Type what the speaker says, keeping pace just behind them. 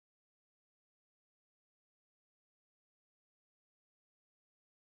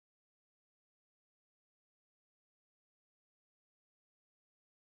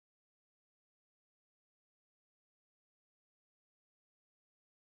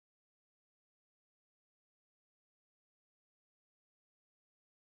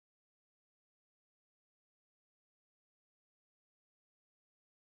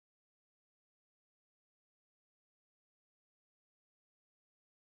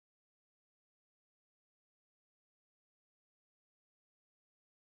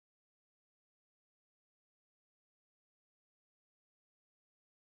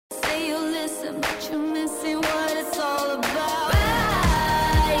listen, but you're missing what it's all about.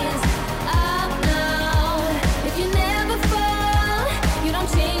 Rise up now. If you never fall, you don't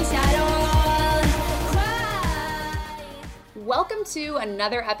change at all. Cry. Welcome to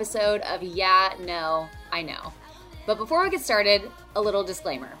another episode of Yeah, No, I Know. But before we get started, a little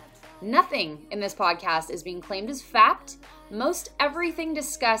disclaimer. Nothing in this podcast is being claimed as fact. Most everything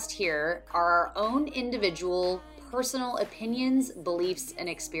discussed here are our own individual, personal opinions, beliefs, and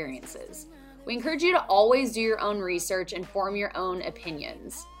experiences. We encourage you to always do your own research and form your own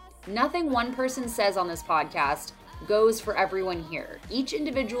opinions. Nothing one person says on this podcast goes for everyone here. Each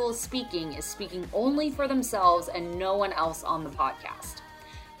individual speaking is speaking only for themselves and no one else on the podcast.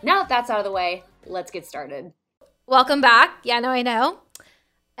 Now that that's out of the way, let's get started. Welcome back. Yeah, no, I know.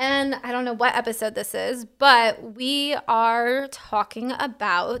 And I don't know what episode this is, but we are talking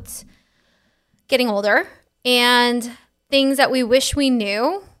about getting older and things that we wish we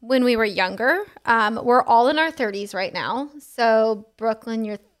knew when we were younger. We're all in our 30s right now. So, Brooklyn,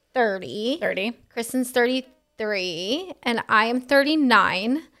 you're 30. 30. Kristen's 33. And I am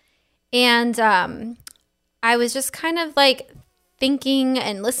 39. And I was just kind of like thinking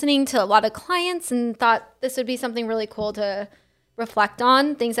and listening to a lot of clients and thought this would be something really cool to reflect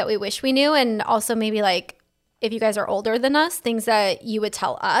on, things that we wish we knew, and also maybe like if you guys are older than us, things that you would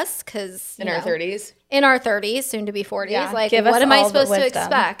tell us, because In our 30s, soon to be 40s, Yeah, like give us what am I all the supposed to wisdom.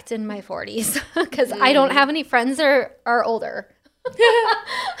 expect in my 40s? Because I don't have any friends that are older.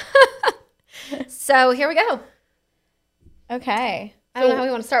 So here we go. Okay. I don't know how we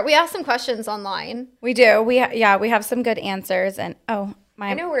want to start. We have some questions online. We do. We have some good answers. And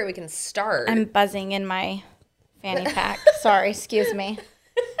I know where we can start. I'm buzzing in my fanny pack. Sorry, excuse me.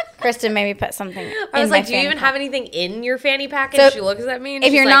 Kristen made me put something. I was in like, my do you fanny even pack. have anything in your fanny pack? So, And she looks at me and If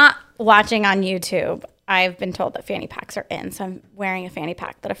she's you're like, not watching on YouTube, I've been told that fanny packs are in, so I'm wearing a fanny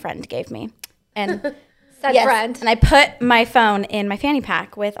pack that a friend gave me. And Said yes, friend. and I put my phone in my fanny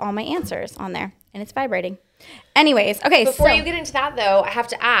pack with all my answers on there, and it's vibrating. Anyways, okay. Before so you get into that, though, I have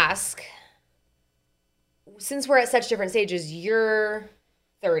to ask, since we're at such different stages, you're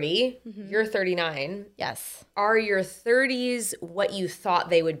 30, you're 39. Yes. Are your 30s what you thought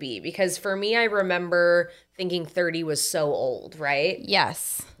they would be? Because for me, I remember thinking 30 was so old, right?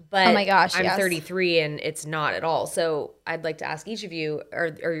 Yes. But Oh my gosh, I'm yes. 33 and it's not at all. So I'd like to ask each of you, are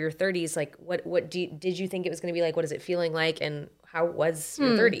your 30s, like what did you think it was going to be like? What is it feeling like? And how was your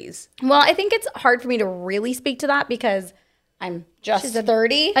 30s? Well, I think it's hard for me to really speak to that because I'm just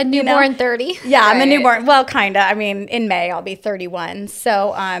 30. A newborn 30. Yeah, I'm a Right. newborn. Well, kind of. I mean, in May, I'll be 31.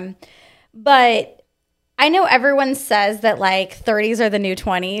 So, but I know everyone says that like 30s are the new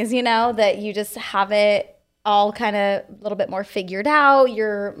 20s, that you just have it all kind of a little bit more figured out.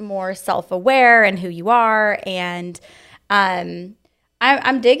 You're more self-aware in who you are. And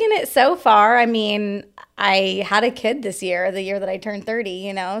I'm digging it so far. I mean, I had a kid this year, the year that I turned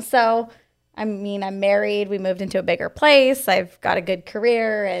 30, So, I mean, I'm married. We moved into a bigger place. I've got a good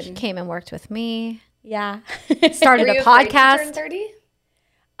career. And Came and worked with me. yeah. Started Were a you afraid to podcast. turn 30?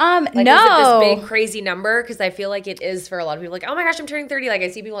 No. Like, was it this big crazy number? Because I feel like it is for a lot of people. Like, oh my gosh, I'm turning 30. Like, I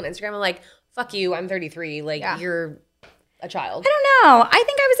see people on Instagram. I'm like, fuck you, I'm 33. Like, Yeah. you're a child. I don't know. I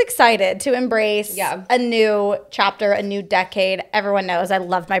think I was excited to embrace a new chapter, a new decade. Everyone knows I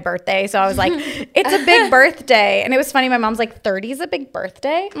love my birthday. So I was like, it's a big birthday. And it was funny. My mom's like, 30 is a big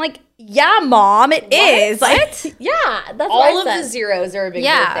birthday? I'm like, yeah, Mom, it is. Like, yeah, that's what All I of said. the zeros are a big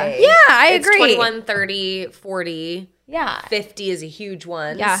Yeah. birthday. Yeah, I It's agree. 21, 30, 40. Yeah. 50 is a huge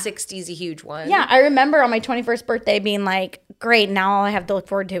one. Yeah. 60 is a huge one. Yeah, I remember on my 21st birthday being like, great, now all I have to look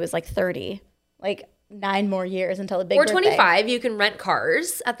forward to is like 30. Like 9 more years until the big Or birthday. 25. You can rent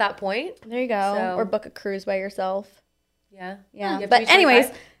cars at that point. There you go. So- Or book a cruise by yourself. Yeah. Yeah. You have to But be anyways,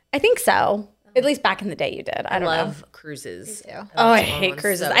 25. I think so. At least back in the day you did. I don't love know. cruises. Me too. Oh, I That's hate one.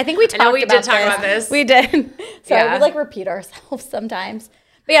 cruises. So- I think we talked I know we about did talk about this. We did. So Yeah. we like repeat ourselves sometimes.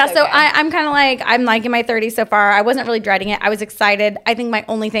 But yeah, so okay. I'm kind of like, I'm like in my 30s so far. I wasn't really dreading it. I was excited. I think my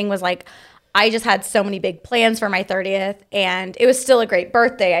only thing was like, I just had so many big plans for my 30th and it was still a great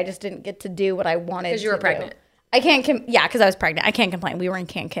birthday. I just didn't get to do what I wanted to Because you were do. pregnant. I can't, yeah, because I was pregnant. I can't complain. We were in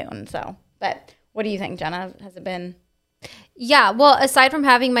Cancun, so. But what do you think, Jenna? Has it been? Yeah, well, aside from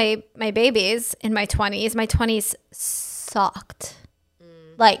having my babies in my 20s sucked.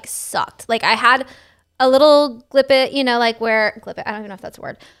 Like, sucked. Like, I had a little glippet, like where, glippet, I don't even know if that's a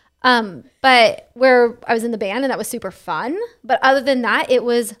word. But where I was in the band and that was super fun. But other than that, it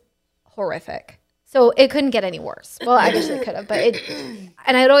was horrific. So it couldn't get any worse. Well, I guess it could have, but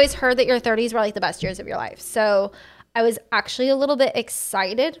and I'd always heard that your 30s were like the best years of your life. So I was actually a little bit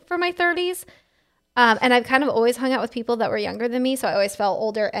excited for my 30s. And I've kind of always hung out with people that were younger than me. So I always felt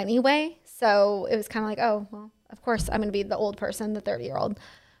older anyway. So it was kind of like, oh, well, of course I'm going to be the old person, the 30-year-old.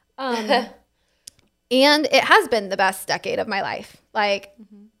 And it has been the best decade of my life. Like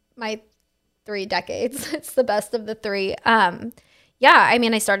my 3 decades. It's the best of the 3. Yeah, I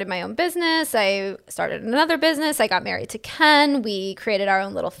mean, I started my own business. I started another business. I got married to Ken. We created our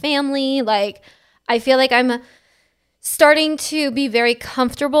own little family. Like, I feel like I'm starting to be very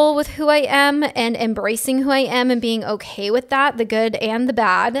comfortable with who I am and embracing who I am and being okay with that, the good and the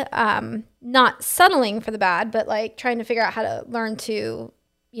bad. Not settling for the bad, but like trying to figure out how to learn to,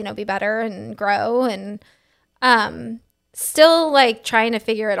 you know, be better and grow, and still like trying to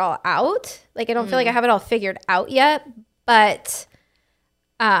figure it all out. Like, I don't feel like I have it all figured out yet, but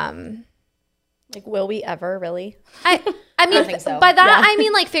Like, will we ever really? I mean, don't think so. by that Yeah. I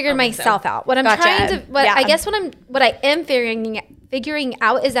mean like figured myself out. What I'm Gotcha. trying to, Yeah. I guess what I am figuring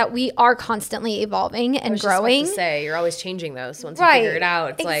out is that we are constantly evolving and I was just about growing. to say, you're always changing those. So once you figure it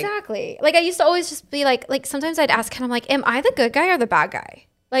out, it's like, exactly. Like I used to always just be like sometimes I'd ask Ken, I'm like, am I the good guy or the bad guy?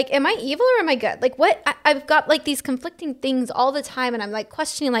 Like, am I evil or am I good? Like, what? I've got like these conflicting things all the time, and I'm like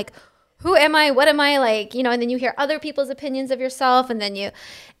questioning, like, who am I? What am I? Like, you know, and then you hear other people's opinions of yourself,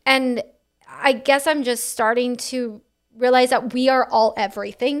 and I guess I'm just starting to realize that we are all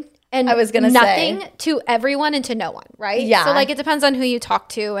everything. And I was gonna say. nothing to everyone and to no one, right? Yeah. So like it depends on who you talk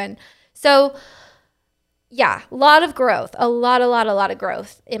to. And so yeah, a lot of growth, a lot of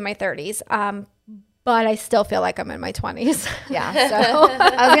growth in my 30s. But I still feel like I'm in my 20s. Yeah. So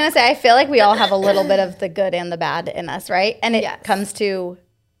I was gonna say, I feel like we all have a little bit of the good and the bad in us, right? And it Yes. comes to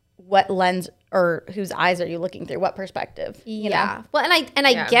what lens or whose eyes are you looking through? What perspective? You know? yeah. Well, and I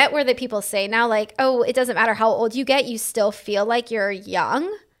Yeah. get where the people say now, like, oh, it doesn't matter how old you get, you still feel like you're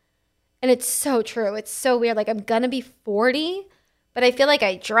young. And it's so true. It's so weird. Like, I'm gonna be 40, but I feel like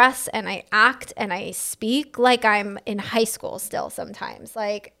I dress and I act and I speak like I'm in high school still sometimes.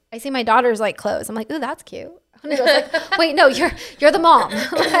 Like, I see my daughter's like clothes. I'm like, ooh, that's cute. And I was like, wait, no, you're the mom.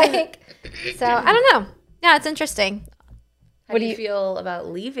 Like, so I don't know. Yeah, it's interesting. how do you feel about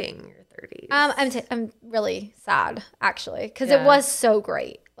leaving your 30s? I'm really sad actually because Yeah. it was so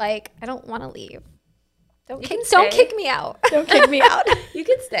great. Like, I don't want to leave. Don't can don't stay. kick me out. Don't kick me out. You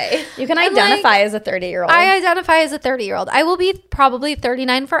can stay. You can I'm identify as a 30-year-old. I identify as a 30-year-old. I will be probably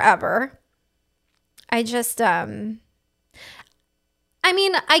 39 forever. I just I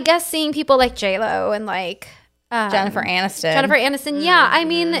mean, I guess seeing people like J-Lo and like Jennifer Aniston. Jennifer Aniston. Yeah, I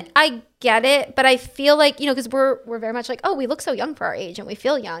mean, I get it, but I feel like, you know, because we're very much like, oh, we look so young for our age and we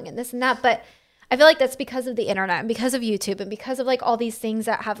feel young and this and that. But I feel like that's because of the internet and because of YouTube and because of like all these things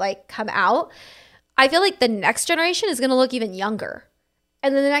that have like come out. I feel like the next generation is going to look even younger.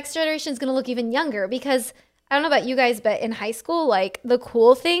 And then the next generation is going to look even younger because I don't know about you guys, but in high school, like the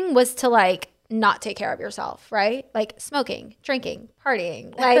cool thing was to like not take care of yourself, right? Like smoking, drinking,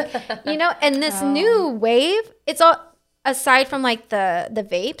 partying, like, you know, and this new wave, it's all aside from like the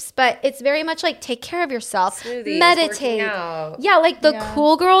vapes, but it's very much like take care of yourself, Smoothies, meditate. working out. Yeah, like the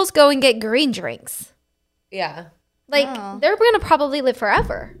cool girls go and get green drinks. Yeah. Like they're going to probably live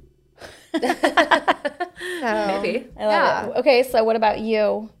forever. So, Maybe. I love it. Okay, so what about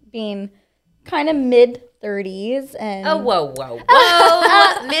you being kind of mid-30s and Oh, whoa.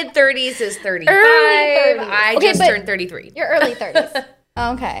 Mid 30s is 35. Early 30s. I Okay, just but- turned 33. your early 30s.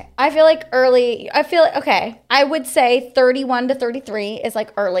 Okay. I feel like, okay, I would say 31 to 33 is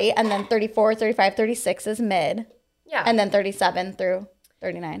like early, and then 34, 35, 36 is mid, Yeah. and then 37 through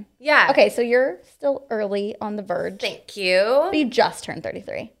 39. yeah. Okay, so you're still early on the verge. Thank you. But you just turned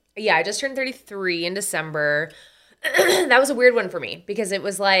 33. Yeah, I just turned 33 in December. That was a weird one for me because it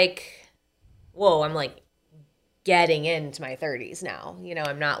was like, whoa, I'm like getting into my 30s now. You know,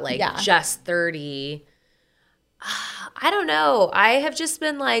 I'm not like Yeah. just 30. I don't know. I have just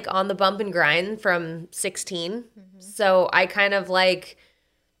been like on the bump and grind from 16. So I kind of like,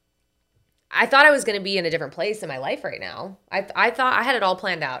 I thought I was going to be in a different place in my life right now. I thought I had it all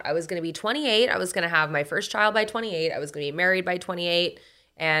planned out. I was going to be 28. I was going to have my first child by 28. I was going to be married by 28.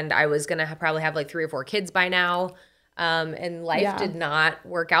 And I was going to probably have like 3 or 4 kids by now. And life Yeah. did not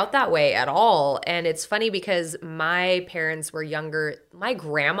work out that way at all. And it's funny because my parents were younger. My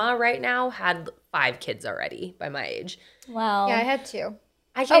grandma right now had 5 kids already by my age. Wow. Yeah, I had 2.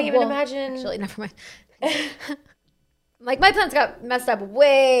 I can't even well, imagine. Actually, never mind. Like my plans got messed up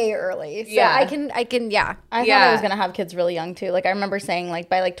way early. So Yeah. I can yeah. I thought Yeah. I was going to have kids really young too. Like I remember saying like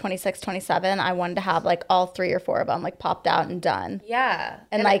by like 26, 27, I wanted to have like all 3 or 4 of them like popped out and done. Yeah.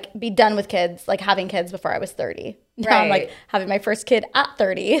 And like be done with kids, like having kids before I was 30. Now I'm like Right. having my first kid at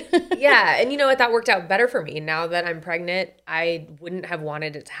 30. Yeah. And you know what? That worked out better for me. Now that I'm pregnant, I wouldn't have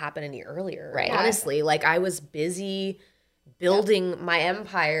wanted it to happen any earlier. Right. Honestly, like I was busy building my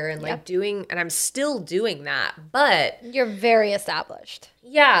empire and like doing, and I'm still doing that. But You're very established.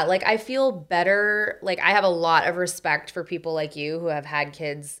 yeah, like I feel better. Like I have a lot of respect for people like you who have had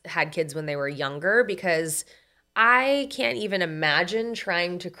kids when they were younger, because I can't even imagine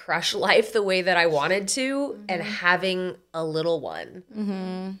trying to crush life the way that I wanted to and having a little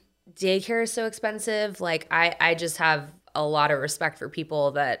one. Daycare is so expensive. Like I just have a lot of respect for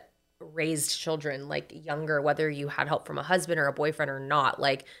people that raised children like younger, whether you had help from a husband or a boyfriend or not.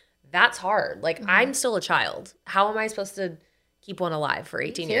 Like that's hard. Like I'm still a child. How am I supposed to keep one alive for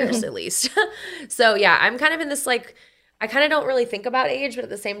 18 years at least? So yeah, I'm kind of in this like, I kind of don't really think about age, but at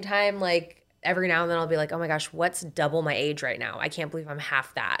the same time, like every now and then I'll be like, oh my gosh, what's double my age right now? I can't believe I'm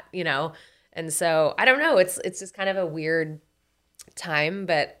half that, you know? And so I don't know. It's just kind of a weird time,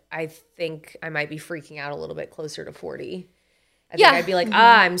 but I think I might be freaking out a little bit closer to 40. I think I'd be like,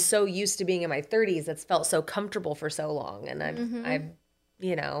 I'm so used to being in my 30s. That's felt so comfortable for so long. And I'm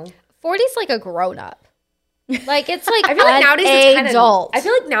you know. 40's like a grown up. Like it's like I feel like nowadays it's kind of adult. I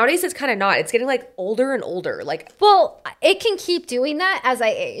feel like nowadays it's kind of not. It's getting like older and older. Like Well, it can keep doing that as I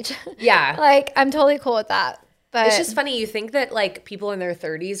age. yeah. Like I'm totally cool with that. But It's just funny. You think that like people in their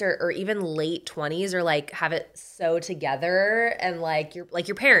 30s or even late 20s are like have it so together, and like your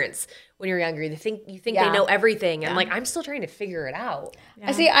parents when you're younger, you think they know everything, and like I'm still trying to figure it out.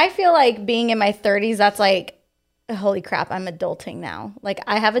 I see. I feel like being in my 30s, that's like, holy crap, I'm adulting now. Like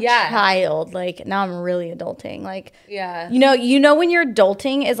I have a child. Like now I'm really adulting. Like Yeah. you know when you're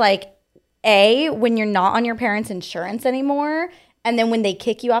adulting is like when you're not on your parents' insurance anymore, and then when they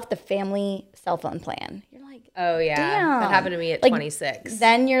kick you off the family cell phone plan. You're like, Oh yeah, damn. that happened to me at Like, 26.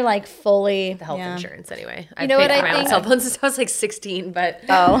 then you're like fully The health insurance, anyway. I've know paid what for I my own think? cell phone since I was like 16, but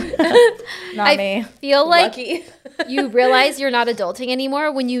not I me. feel like lucky. you realize you're not adulting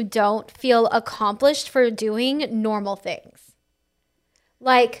anymore when you don't feel accomplished for doing normal things.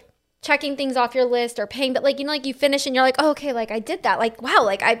 Like checking things off your list or paying, but like, you know, like you finish and you're like, oh, okay, like I did that. Like, wow,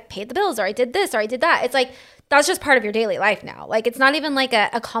 like I paid the bills, or I did this, or I did that. It's like, that's just part of your daily life now. Like, it's not even like a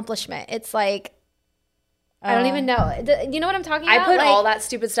accomplishment. It's like, I don't even know. You know what I'm talking about? I put like, all that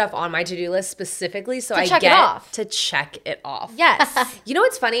stupid stuff on my to-do list specifically so I check it get off. to check it off. Yes. You know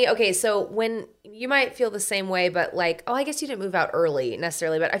what's funny? Okay, so when you might feel the same way, but like, oh, I guess you didn't move out early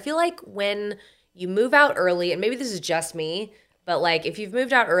necessarily, but I feel like when you move out early, and maybe this is just me, but like if you've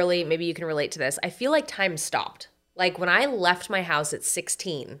moved out early, maybe you can relate to this. I feel like time stopped. Like when I left my house at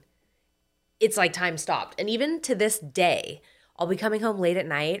 16, it's like time stopped. And even to this day, I'll be coming home late at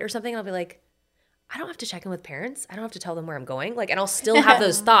night or something, and I'll be like, I don't have to check in with parents. I don't have to tell them where I'm going. Like, and I'll still have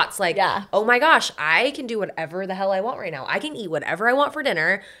those thoughts like, oh my gosh, I can do whatever the hell I want right now. I can eat whatever I want for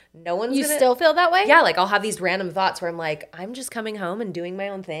dinner. No one's You gonna... still feel that way? Yeah, like I'll have these random thoughts where I'm like, I'm just coming home and doing my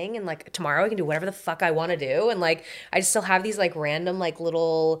own thing, and like tomorrow I can do whatever the fuck I want to do. And like I still have these like random like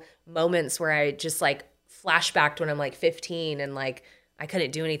little moments where I just like flashback to when I'm like 15 and like I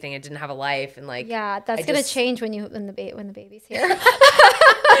couldn't do anything. I didn't have a life, and like Yeah, that's I gonna just- change when the baby's here.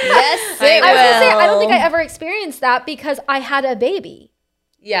 Yes, it I was gonna say I don't think I will. ever experienced that because I had a baby.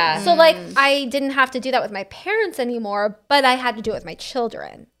 Yeah. So like I didn't have to do that with my parents anymore, but I had to do it with my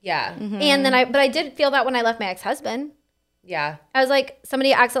children. Yeah. And then I did feel that when I left my ex-husband. Yeah. I was like,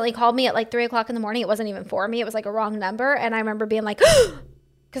 somebody accidentally called me at like 3:00 in the morning. It wasn't even for me. It was like a wrong number. And I remember being like,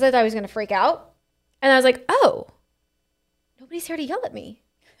 because I thought I was going to freak out. And I was like, oh, nobody's here to yell at me.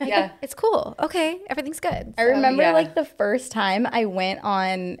 Yeah. It's cool. Okay. Everything's good. I remember yeah. like the first time I went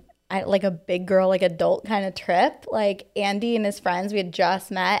on like a big girl, like adult kind of trip. Like Andy and his friends, we had just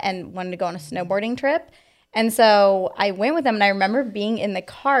met and wanted to go on a snowboarding trip. And so I went with them, and I remember being in the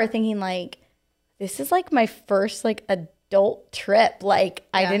car thinking like, this is like my first like adult trip. Like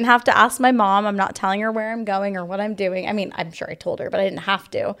I didn't have to ask my mom. I'm not telling her where I'm going or what I'm doing. I mean, I'm sure I told her, but I didn't have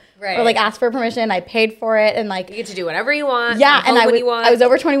to. Right. Or like ask for permission. I paid for it, and like You get to do whatever you want. yeah, come and home when you want. I was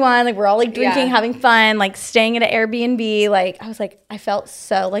over 21. Like we're all like drinking, Yeah. having fun, like staying at an Airbnb. Like I was like, I felt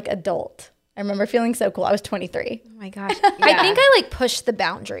so like adult. I remember feeling so cool. I was 23. Oh my gosh. I think I like pushed the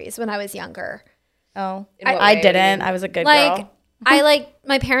boundaries when I was younger. Oh, In what I way? didn't. I was a good Like girl. I like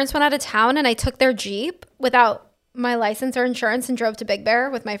my parents went out of town and I took their Jeep without my license or insurance and drove to Big Bear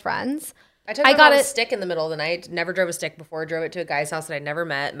with my friends. I took I my got mom's it- stick in the middle of the night. Never drove a stick before. Drove it to a guy's house that I'd never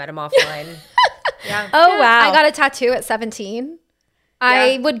met him offline. Yeah. Oh wow. I got a tattoo at 17.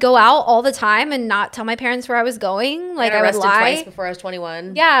 I would go out all the time and not tell my parents where I was going. Like Got I would arrested lie. twice before I was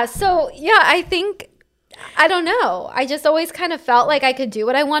 21. Yeah. So yeah, I think I don't know. I just always kind of felt like I could do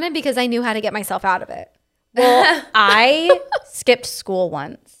what I wanted because I knew how to get myself out of it. Well, I skipped school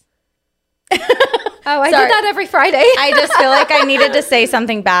once. Oh, I Sorry. did that every Friday. I just feel like I needed to say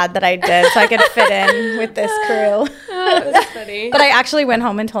something bad that I did so I could fit in with this crew. Funny. But I actually went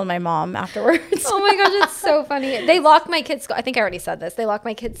home and told my mom afterwards. Oh my gosh, it's so funny. They locked my kids' school. I think I already said this. They locked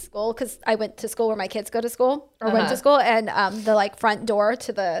my kids' school because I went to school where my kids go to school or went to school, and the like front door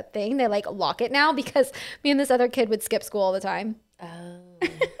to the thing, they like lock it now because me and this other kid would skip school all the time. Oh,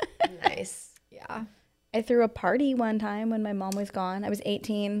 nice. Yeah, I threw a party one time when my mom was gone. I was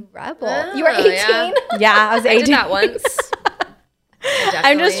 18. rebel. Oh, You were 18. yeah. Yeah, I was 18. I did that once.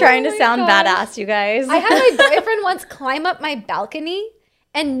 I'm just trying to my sound gosh. badass, you guys. I had my boyfriend once climb up my balcony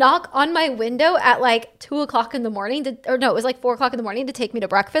and knock on my window at like 2 o'clock in the morning, or no, it was like 4 o'clock in the morning to take me to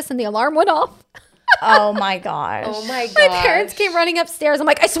breakfast, and the alarm went off. Oh my gosh. Oh my god. My parents came running upstairs. I'm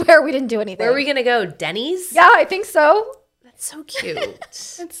like, I swear we didn't do anything. Where are we gonna go? Denny's? Yeah, I think so. That's so cute.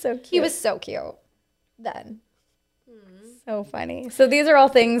 That's so cute. He was so cute then. so funny. So these are all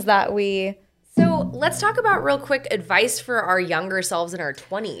things that we So let's talk about real quick advice for our younger selves in our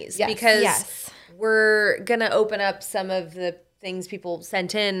 20s. Yes. Because Yes. we're going to open up some of the things people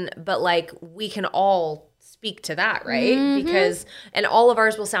sent in, but like we can all speak to that, right? Because, and all of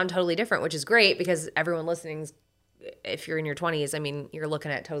ours will sound totally different, which is great because everyone listening's, if you're in your 20s, I mean, you're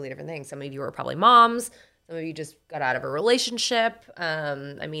looking at totally different things. Some of you are probably moms. Some of you just got out of a relationship.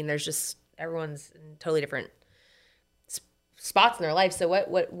 I mean, there's just, everyone's in totally different spots in their life. So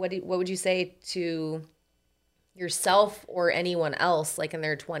what would you say to yourself or anyone else like in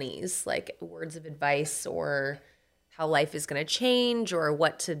their 20s, like words of advice or how life is going to change or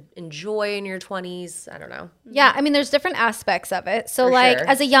what to enjoy in your 20s? I don't know. Yeah, I mean, there's different aspects of it. So, For like, sure.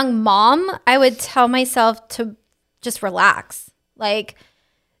 as a young mom, I would tell myself to just relax. Like,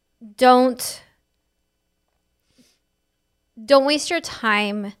 don't waste your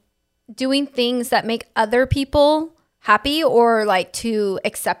time doing things that make other people happy or like to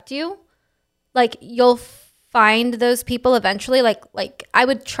accept you. Like, you'll find those people eventually. Like I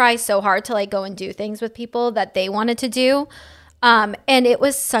would try so hard to like go and do things with people that they wanted to do. And it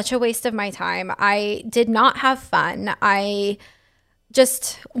was such a waste of my time. I did not have fun. I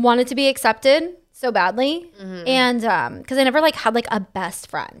just wanted to be accepted so badly. And because I never like had like a best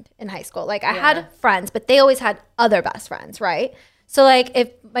friend in high school. Like I had friends, but they always had other best friends, right? So like if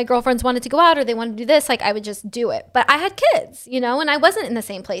my girlfriends wanted to go out or they wanted to do this, like I would just do it. But I had kids, you know, and I wasn't in the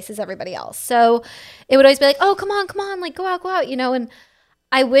same place as everybody else. So it would always be like, oh, come on, like go out, you know. And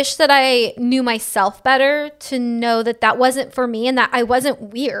I wish that I knew myself better to know that that wasn't for me and that I wasn't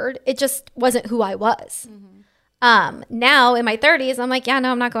weird. It just wasn't who I was. Now in my 30s, I'm like, yeah,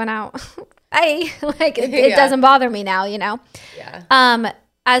 no, I'm not going out. Like it doesn't bother me now, you know? Yeah.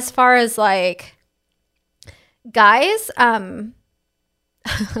 As far as like guys,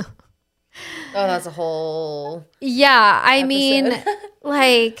 Oh, that's a whole yeah, I mean, episode.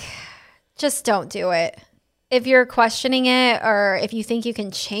 like, just don't do it. If you're questioning it or if you think you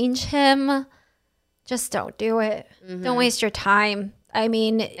can change him, just don't do it. Don't waste your time. I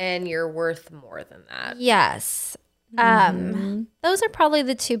mean, and you're worth more than that. yes. Those are probably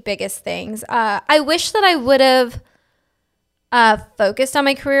the two biggest things. I wish that I would have focused on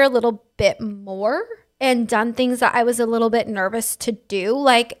my career a little bit more and done things that I was a little bit nervous to do.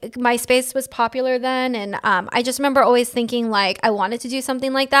 Like MySpace was popular then, and I just remember always thinking like I wanted to do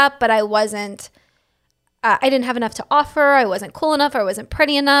something like that, but I wasn't. I didn't have enough to offer. I wasn't cool enough, or I wasn't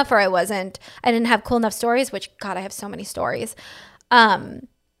pretty enough, or I didn't have cool enough stories. Which God, I have so many stories. And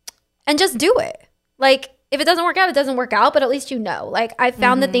just do it. Like if it doesn't work out, it doesn't work out. But at least you know. Like I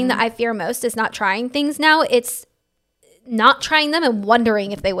found the thing that I fear most is not trying things now. It's not trying them and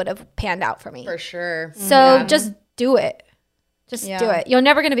wondering if they would have panned out for me. For sure. So just do it. Just do Yeah. it. You're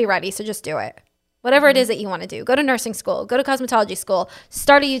never going to be ready, so just do it. Whatever it is that you want to do. Go to nursing school, go to cosmetology school,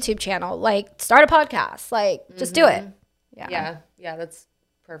 start a YouTube channel, like start a podcast, like just do it. Yeah. Yeah, that's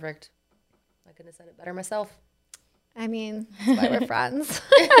perfect. I couldn't have said it better myself. I mean, that's why we're friends.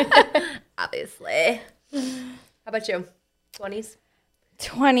 Obviously. How about you? 20s?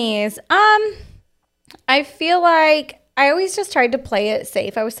 20s. I feel like I always just tried to play it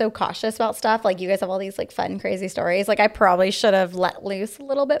safe. I was so cautious about stuff. Like you guys have all these like fun, crazy stories. Like I probably should have let loose a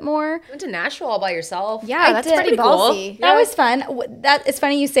little bit more. You went to Nashville all by yourself. Yeah, that's did. pretty Pretty cool. ballsy. That was fun. That it's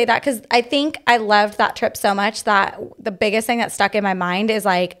funny you say that because I think I loved that trip so much that the biggest thing that stuck in my mind is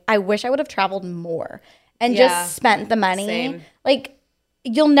like I wish I would have traveled more and Yeah. just spent the money. Same. Like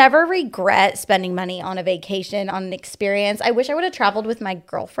you'll never regret spending money on a vacation, on an experience. I wish I would have traveled with my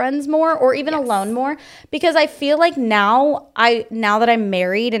girlfriends more or even alone more because I feel like now that I'm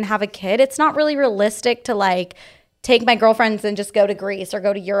married and have a kid, it's not really realistic to like take my girlfriends and just go to Greece or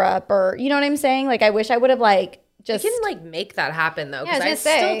go to Europe or you know what I'm saying? Like I wish I would have like just You can like make that happen though. Yeah, I Because was I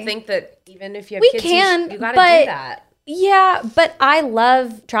gonna still say. think that even if you have We kids, can, you got to but do that. Yeah, but I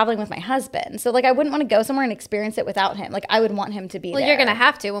love traveling with my husband. So, like, I wouldn't want to go somewhere and experience it without him. Like, I would want him to be Well, there. you're going to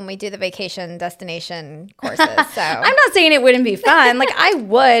have to when we do the vacation destination courses. So I'm not saying it wouldn't be fun. Like, I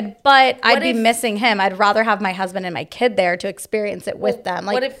would, but I'd be if- missing him. I'd rather have my husband and my kid there to experience it with them.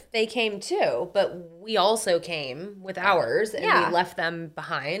 Like, what if they came too, but we also came with ours and Yeah. we left them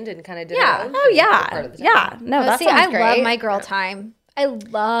behind and kind of did Yeah. our own oh, thing for yeah. part of the time? Yeah. No, that see, sounds I great. love my girl time. I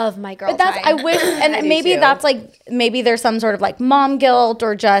love my girl But that's, time. I wish, and do maybe too. that's like, maybe there's some sort of like mom guilt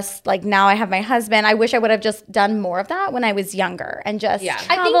or just like now I have my husband. I wish I would have just done more of that when I was younger and just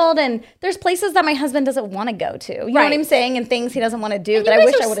traveled. And there's places that my husband doesn't want to go to. You know what Right. I'm saying? And things he doesn't want to do And that you I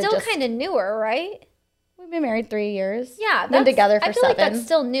guys wish are I would have still just. kind of newer, right? We've been married 3 years. Yeah, been together for I feel 7. like that's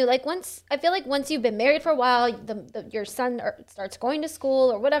still new. Like I feel like once you've been married for a while, your son starts going to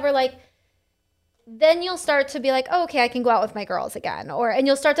school or whatever, like then you'll start to be like, oh, okay, I can go out with my girls again, and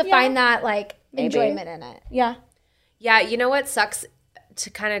you'll start to find that like enjoyment in it. Yeah. Yeah, you know what sucks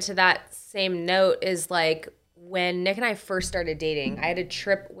to that same note is like when Nick and I first started dating, I had a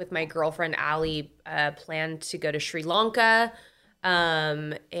trip with my girlfriend Allie planned to go to Sri Lanka.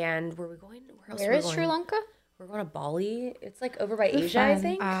 And where else Where were we is going? Sri Lanka? We're going to Bali. It's like over by Asia, I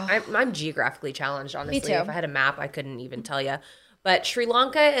think. I'm geographically challenged, honestly. too. If I had a map, I couldn't even tell you. But Sri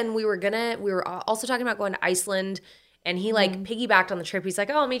Lanka, and we were also talking about going to Iceland. And he like piggybacked on the trip. He's like,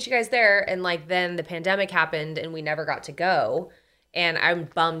 oh, I'll meet you guys there. And like then the pandemic happened and we never got to go. And I'm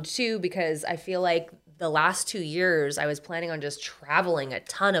bummed too because I feel like the last 2 years I was planning on just traveling a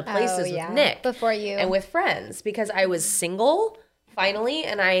ton of places with Nick. Before you. And with friends because I was single finally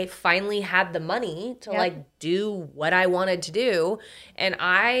and I finally had the money to like do what I wanted to do. And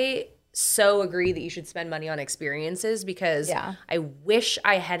I so agree that you should spend money on experiences because I wish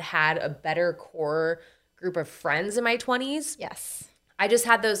I had had a better core group of friends in my 20s. Yes. I just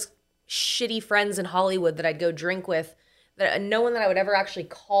had those shitty friends in Hollywood that I'd go drink with, that no one that I would ever actually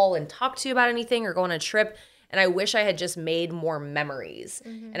call and talk to about anything or go on a trip. And I wish I had just made more memories.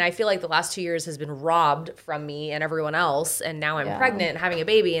 And I feel like the last 2 years has been robbed from me and everyone else. And now I'm pregnant and having a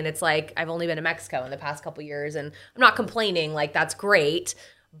baby. And it's like I've only been to Mexico in the past couple years. And I'm not complaining. Like, that's great.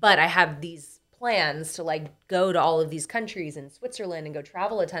 But I have these plans to like go to all of these countries in Switzerland and go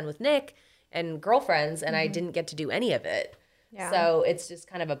travel a ton with Nick and girlfriends, and I didn't get to do any of it. Yeah. So it's just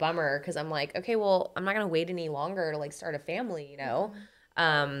kind of a bummer because I'm like, okay, well, I'm not going to wait any longer to like start a family, you know?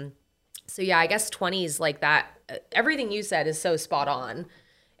 So yeah, I guess 20s like that, everything you said is so spot on.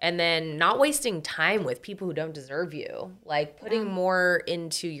 And then not wasting time with people who don't deserve you, like putting more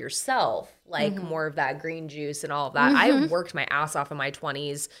into yourself, like more of that green juice and all of that. I worked my ass off in my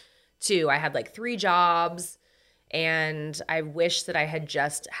 20s too. I had like 3 jobs. And I wish that I had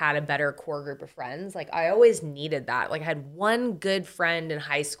just had a better core group of friends. Like, I always needed that. Like, I had one good friend in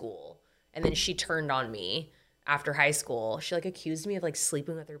high school, and then she turned on me after high school. She, like, accused me of, like,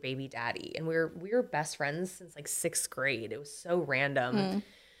 sleeping with her baby daddy. And we were best friends since, like, 6th grade. It was so random.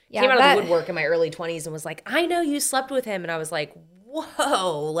 Yeah, Came out of the woodwork in my early 20s and was like, I know you slept with him. And I was like,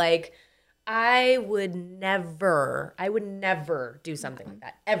 whoa. Like, I would never do something like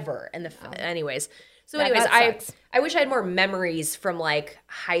that, ever. And anyways. So anyways, I wish I had more memories from like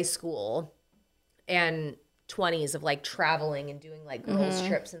high school and 20s of like traveling and doing like girls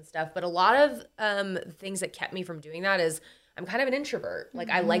trips and stuff. But a lot of things that kept me from doing that is I'm kind of an introvert. Like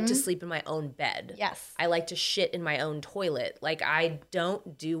I like to sleep in my own bed. Yes. I like to shit in my own toilet. Like I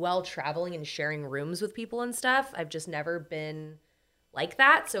don't do well traveling and sharing rooms with people and stuff. I've just never been like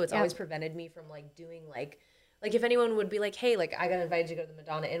that. So it's always prevented me from like doing like if anyone would be like, hey, like I got invited to go to the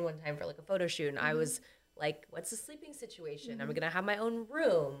Madonna Inn one time for like a photo shoot. And I was like, what's the sleeping situation? I'm going to have my own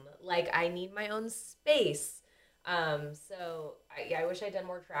room. Like I need my own space. So I wish I'd done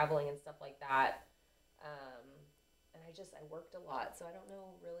more traveling and stuff like that. And I worked a lot. So I don't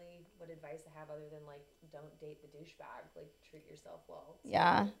know really what advice I have other than like, don't date the douchebag, like treat yourself well.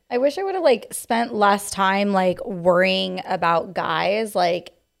 Yeah. I wish I would have like spent less time like worrying about guys.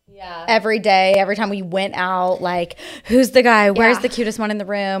 Like, every day, every time we went out, like, who's the guy? Where's the cutest one in the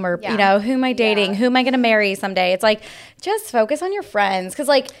room? Or, you know, who am I dating? Who am I going to marry someday? It's like, just focus on your friends. Because,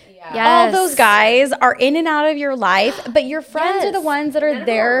 like, all those guys are in and out of your life, but your friends are the ones that are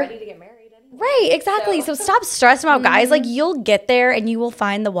there. Ready to get married anyway. Right, exactly. So stop stressing about guys. Like, you'll get there and you will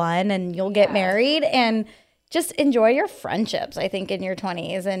find the one and you'll get married. And just enjoy your friendships, I think, in your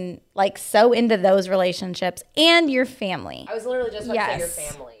 20s and, like, so into those relationships and your family. I was literally just about to say your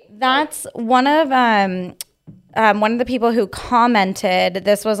family. That's one of the people who commented.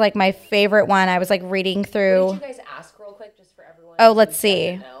 This was like my favorite one. I was like reading through. What did you guys ask real quick just for everyone? Oh, let's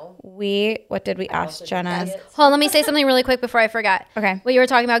see. what did we ask Jenna? Hold on, let me say something really quick before I forget. Okay. What you were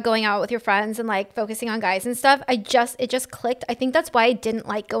talking about going out with your friends and like focusing on guys and stuff. It just clicked. I think that's why I didn't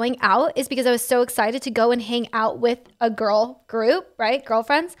like going out, is because I was so excited to go and hang out with a girl group, right?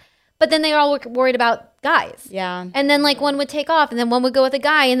 Girlfriends. But then they all were worried about guys. Yeah. And then like one would take off and then one would go with a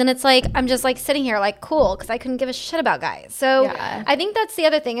guy. And then it's like, I'm just like sitting here like, cool, because I couldn't give a shit about guys. So Yeah. I think that's the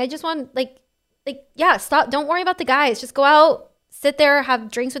other thing. I just want yeah, stop. Don't worry about the guys. Just go out, sit there,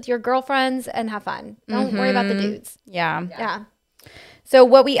 have drinks with your girlfriends and have fun. Don't worry about the dudes. Yeah. Yeah. So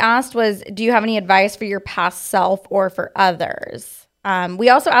what we asked was, do you have any advice for your past self or for others? We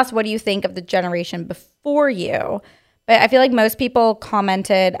also asked, what do you think of the generation before you? But I feel like most people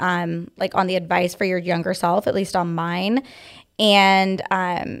commented like on the advice for your younger self, at least on mine. And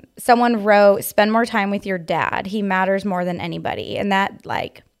someone wrote, spend more time with your dad. He matters more than anybody. And that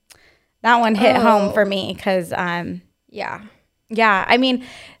one hit home for me because Yeah. yeah, I mean,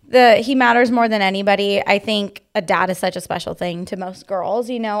 he matters more than anybody. I think a dad is such a special thing to most girls.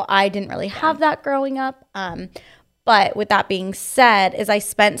 You know, I didn't really have that growing up. But with that being said, is I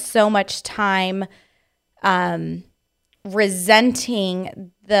spent so much time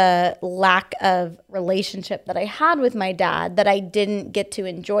resenting the lack of relationship that I had with my dad, that I didn't get to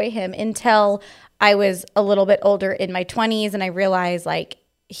enjoy him until I was a little bit older in my 20s, and I realized like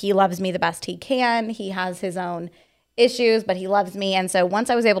he loves me the best he can. He has his own issues, but he loves me. And so once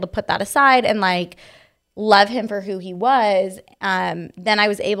I was able to put that aside and like love him for who he was, then I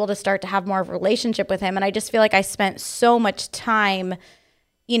was able to start to have more of a relationship with him. And I just feel like I spent so much time,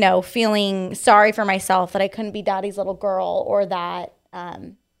 you know, feeling sorry for myself that I couldn't be daddy's little girl, or that,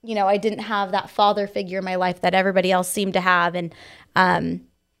 you know, I didn't have that father figure in my life that everybody else seemed to have. And,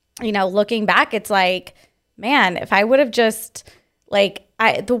 you know, looking back, it's like, man, if I would have just like,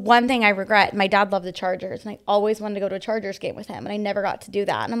 the one thing I regret, my dad loved the Chargers, and I always wanted to go to a Chargers game with him, and I never got to do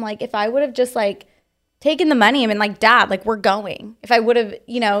that. And I'm like, if I would have just like taken the money and been like, Dad, like we're going. If I would have,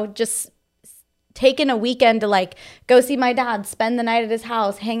 you know, just taken a weekend to like go see my dad, spend the night at his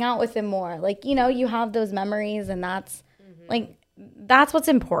house, hang out with him more. Like, you know, you have those memories, and that's like, that's what's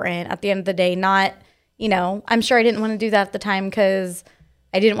important at the end of the day. Not, you know, I'm sure I didn't want to do that at the time because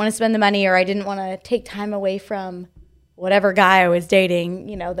I didn't want to spend the money, or I didn't want to take time away from whatever guy I was dating,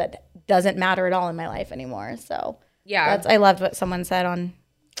 you know, that doesn't matter at all in my life anymore. So Yeah. I loved what someone said on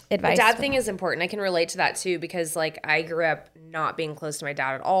advice. The dad thing is important. I can relate to that too, because like I grew up not being close to my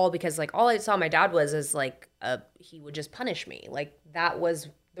dad at all, because like all I saw my dad was is like he would just punish me. Like that was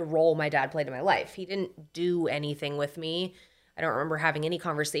the role my dad played in my life. He didn't do anything with me. I don't remember having any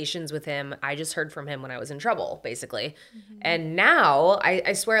conversations with him. I just heard from him when I was in trouble, basically. And now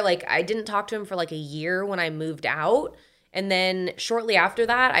I swear, like I didn't talk to him for like a year when I moved out. And then shortly after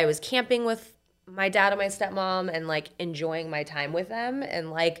that, I was camping with my dad and my stepmom and like enjoying my time with them,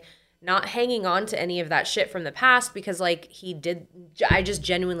 and like not hanging on to any of that shit from the past, because like I just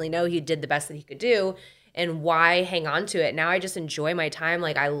genuinely know he did the best that he could do. And why hang on to it? Now I just enjoy my time.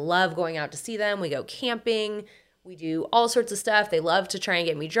 Like I love going out to see them. We go camping. We do all sorts of stuff. They love to try and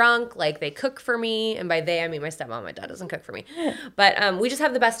get me drunk. Like they cook for me. And by they, I mean my stepmom. My dad doesn't cook for me. But we just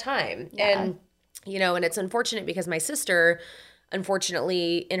have the best time. Yeah. And, you know, and it's unfortunate because my sister,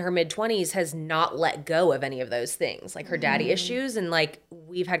 unfortunately, in her mid-20s has not let go of any of those things, like her daddy issues. And like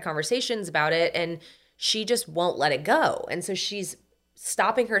we've had conversations about it, and she just won't let it go. And so she's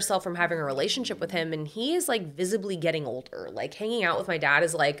stopping herself from having a relationship with him. And he is like visibly getting older. Like hanging out with my dad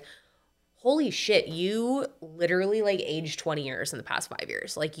is like, holy shit, you literally like aged 20 years in the past 5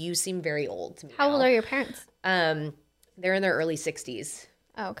 years. Like you seem very old to me. How now. old are your parents? They're in their early 60s.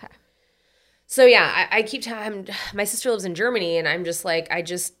 Oh, okay. So yeah, I keep telling, my sister lives in Germany, and I'm just like, I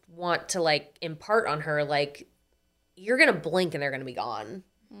just want to like impart on her, like, you're going to blink and they're going to be gone.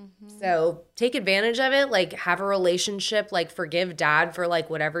 So take advantage of it. Like have a relationship, like forgive dad for like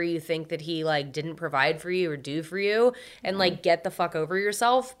whatever you think that he like didn't provide for you or do for you, and like get the fuck over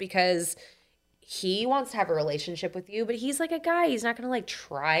yourself, because he wants to have a relationship with you, but he's like a guy. He's not going to like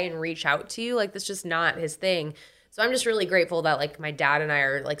try and reach out to you. Like that's just not his thing. So I'm just really grateful that like my dad and I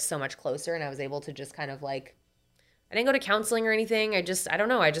are like so much closer, and I was able to just kind of like, I didn't go to counseling or anything. I don't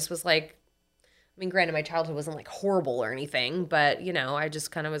know. I just was like, I mean, granted, my childhood wasn't like horrible or anything, but you know, I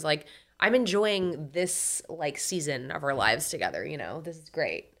just kind of was like, I'm enjoying this like season of our lives together. You know, this is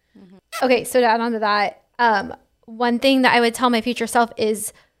great. Okay, so to add on to that, one thing that I would tell my future self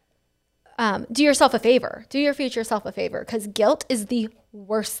is do yourself a favor. Do your future self a favor, because guilt is the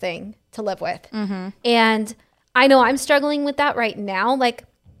worst thing to live with. And I know I'm struggling with that right now. Like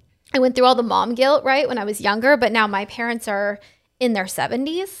I went through all the mom guilt, right, when I was younger, but now my parents are in their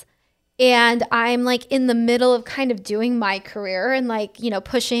 70s. And I'm like in the middle of kind of doing my career and like, you know,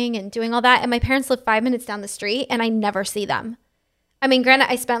 pushing and doing all that. And my parents live 5 minutes down the street and I never see them. I mean,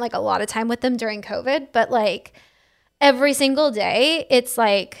 granted, I spent like a lot of time with them during COVID, but like every single day, it's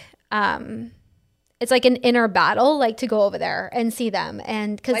like an inner battle, like to go over there and see them.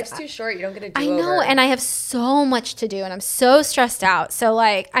 And because Life's too short. You don't get to do I know, over. and I have so much to do and I'm so stressed out. So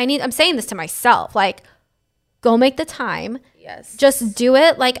like I'm saying this to myself, like go make the time. Yes. Just do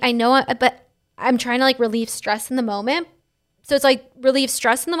it. Like I know, but I'm trying to like relieve stress in the moment. So it's like relieve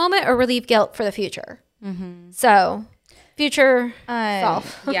stress in the moment or relieve guilt for the future. So future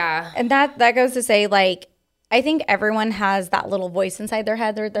self. Yeah. And that goes to say, like, I think everyone has that little voice inside their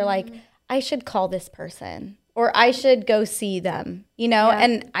head where they're like, I should call this person or I should go see them, you know?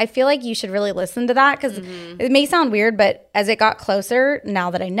 And I feel like you should really listen to that because it may sound weird, but as it got closer, now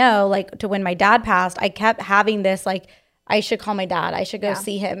that I know, like to when my dad passed, I kept having this, like, I should call my dad. I should go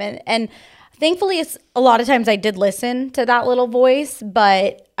see him. And thankfully, it's a lot of times I did listen to that little voice,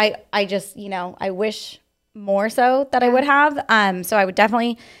 but I just, you know, I wish more so that I would have. So I would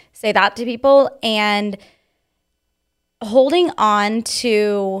definitely say that to people. And holding on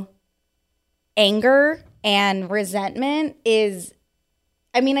to anger and resentment is,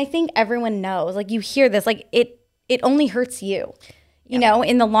 I mean, I think everyone knows, like you hear this, like it only hurts you, you know,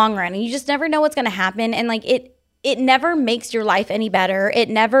 in the long run. And you just never know what's going to happen. And like it never makes your life any better.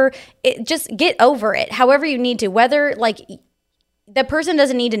 It just get over it however you need to, whether like the person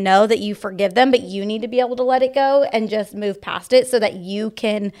doesn't need to know that you forgive them, but you need to be able to let it go and just move past it so that you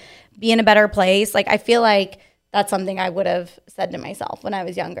can be in a better place. Like, I feel like that's something I would have said to myself when I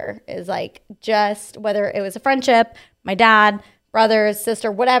was younger is like, just whether it was a friendship, my dad, brother,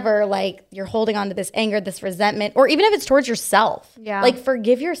 sister, whatever, like you're holding on to this anger, this resentment, or even if it's towards yourself, like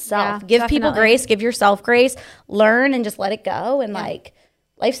forgive yourself, give people grace, give yourself grace, learn and just let it go. And like,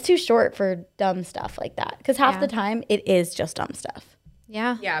 life's too short for dumb stuff like that. Because half the time it is just dumb stuff.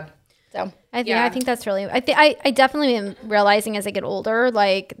 Yeah. Yeah. So I think that's really, I definitely am realizing as I get older,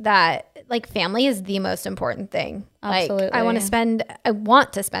 like that, like family is the most important thing. Absolutely. Like I want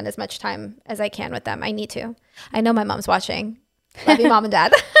to spend as much time as I can with them. I need to. I know my mom's watching. Love you, mom and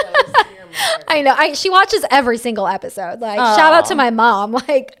dad. I know. She watches every single episode. Like shout out to my mom.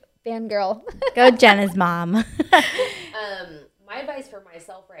 Like fangirl. go Jenna's mom. My advice for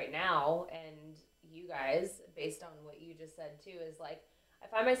myself right now and you guys, based on what you just said too, is like I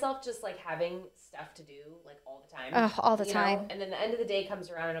find myself just like having stuff to do like all the time. All the you time. know? And then the end of the day comes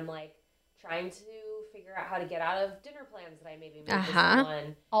around and I'm like trying to figure out how to get out of dinner plans that I maybe made with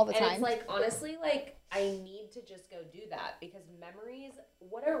someone. All the and time. it's like honestly like I need to just go do that because memories,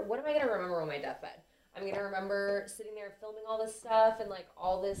 what am I gonna remember on my deathbed? I'm gonna remember sitting there filming all this stuff and like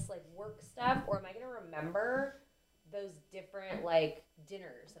all this like work stuff, or am I gonna remember those different like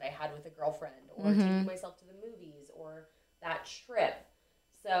dinners that I had with a girlfriend or taking myself to the movies or that trip?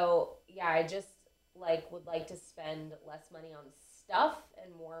 So yeah, I just like would like to spend less money on stuff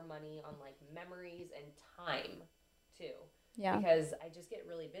and more money on like memories and time too. Yeah. Because I just get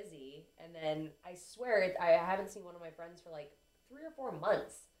really busy and then I swear I haven't seen one of my friends for like 3 or 4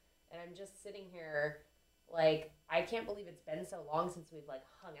 months and I'm just sitting here like I can't believe it's been so long since we've like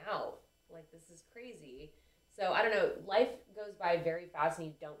hung out. Like this is crazy. So I don't know, life goes by very fast and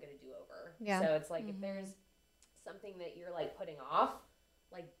you don't get a do-over. Yeah. So it's like if there's something that you're like putting off,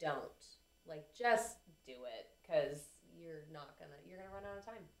 like don't. Like just do it because you're gonna run out of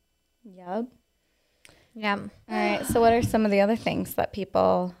time. Yep. Yeah. All right. So what are some of the other things that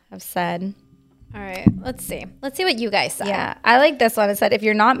people have said? All right. Let's see what you guys said. Yeah. I like this one. It said, if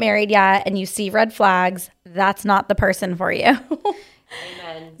you're not married yet and you see red flags, that's not the person for you.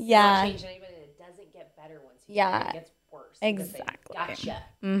 Amen. Yeah. Not change anybody. It doesn't get better once you Yeah. do it. It gets worse. because they Exactly.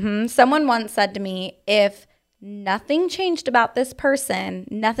 Gotcha. Someone once said to me, if nothing changed about this person,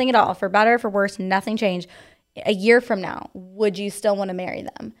 nothing at all, for better, for worse, nothing changed, a year from now, would you still want to marry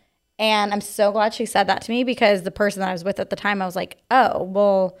them? And I'm so glad she said that to me because the person that I was with at the time, I was like, oh,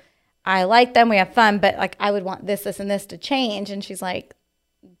 well, I like them. We have fun, but like I would want this, and this to change. And she's like,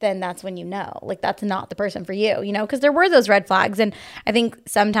 then that's when you know, like that's not the person for you, you know, because there were those red flags. And I think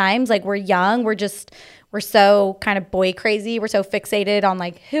sometimes like we're young, we're so kind of boy crazy. We're so fixated on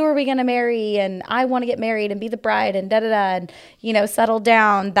like, who are we going to marry? And I want to get married and be the bride and and, you know, settle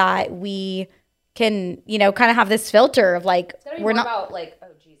down that we can, you know, kind of have this filter of like, It's gonna be we're more not. about like, oh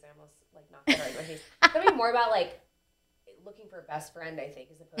geez, I almost like knocked that right in my face. It's gonna be more about like looking for a best friend, I think,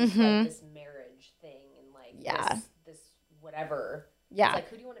 as opposed to like this marriage thing and like Yeah. this whatever. Yeah. It's like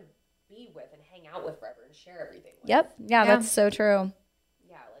who do you want to be with and hang out with forever and share everything with? Yep. Yeah, that's so true.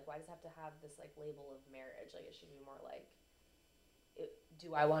 Yeah, like why does it have to have this like label of marriage? Like it should be more like,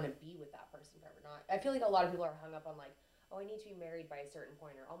 do I want to be with that person forever? Not. I feel like a lot of people are hung up on like, oh, I need to be married by a certain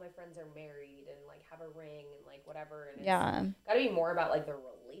point, or all my friends are married and like have a ring and like whatever. And it's got to be more about like the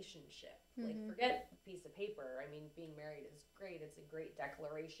relationship. Like forget a piece of paper. I mean, being married is great. It's a great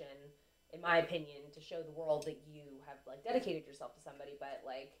declaration, in my opinion, to show the world that you have like dedicated yourself to somebody. But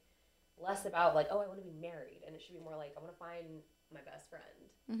like less about like, oh, I want to be married, and it should be more like I want to find my best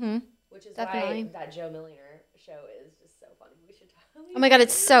friend. Which is Definitely. why that Joe Millionaire show is just so funny. We should talk. Oh my God,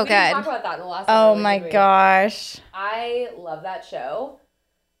 it's so We didn't good. talk about that in the last. Oh episode, my did we? gosh. I love that show.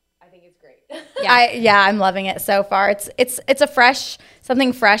 I think it's great. I'm loving it so far. It's a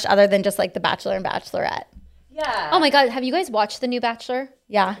something fresh other than just like The Bachelor and Bachelorette. Yeah. Oh my God, have you guys watched The New Bachelor?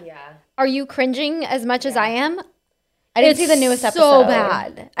 Yeah. Yeah. Are you cringing as much as I am? I didn't see the newest episode. So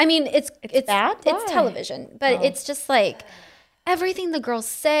bad. I mean, it's bad? Why? It's television, but it's just like everything the girls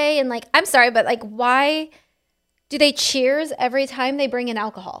say, and like, I'm sorry, but like, why do they cheers every time they bring in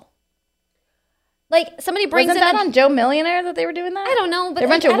alcohol? Like somebody brings Wasn't in that on Joe Millionaire that they were doing that? I don't know, but They're a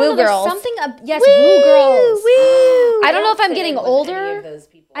bunch like, of I don't woo know, there's girls. Something, yes, woo girls. Woo. I don't know if I'm fit getting in with any older. of those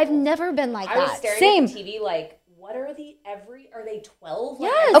people. I've never been like I was that. staring Same. at the TV like, what are are they 12?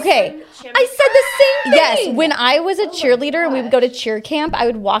 Like, Yes. Okay. I said the same thing. Yes, when I was a cheerleader and we would go to cheer camp, I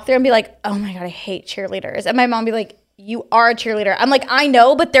would walk there and be like, "Oh my God, I hate cheerleaders." And my mom would be like, "You are a cheerleader." I'm like, "I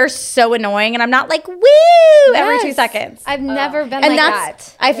know, but they're so annoying." And I'm not like, "Woo!" every 2 Yes. seconds. I've never been And like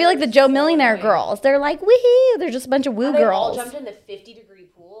that's, that. I feel like the Joe Millionaire girls. They're like, "Woohoo!" They're just a bunch of woo They all girls. jumped in the 50-degree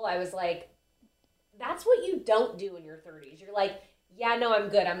pool. I was like, that's what you don't do in your 30s. You're like, yeah, no, I'm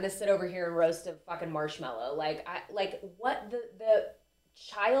good. I'm gonna sit over here and roast a fucking marshmallow. Like, what the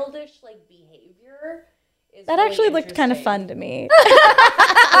childish like behavior is. That really actually looked kind of interesting. fun to me.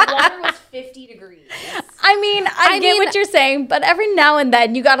 The water was 50 degrees. I mean, I get mean- what you're saying, but every now and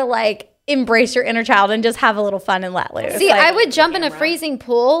then you gotta like embrace your inner child and just have a little fun and let loose. See, Like, I would jump in a camera. freezing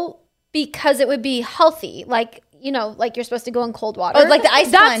pool because it would be healthy. Like, you know, like you're supposed to go in cold water. Oh, like the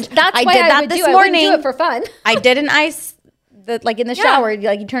ice that's, plunge. That's I why did that would this do it. I wouldn't do morning. it for fun. I did an ice, like in the shower.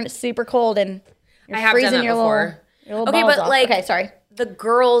 You turn it super cold and you're I have done freezing that your before. little Okay, balls but off. like, okay, sorry. The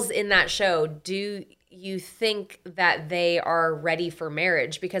girls in that show, do you think that they are ready for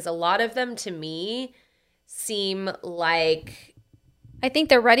marriage? Because a lot of them, to me, seem like, I think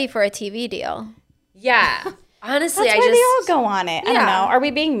they're ready for a TV deal. yeah. Honestly, That's I why just they all go on it. I don't Yeah. know. Are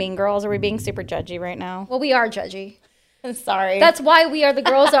we being mean girls? Are we being super judgy right now? Well, we are judgy. I'm sorry. That's why we are the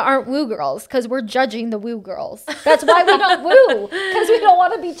girls that aren't woo girls, because we're judging the woo girls. That's why we don't woo, because we don't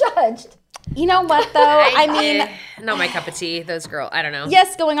want to be judged. you know what though? I mean, not my cup of tea. Those girls, I don't know.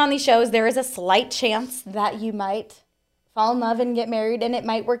 yes, going on these shows, there is a slight chance that you might fall in love and get married, and it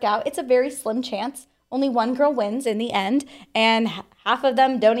might work out. It's a very slim chance. Only one girl wins in the end, and half of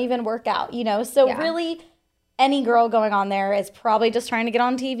them don't even work out. You know, so Yeah. really. Any girl going on there is probably just trying to get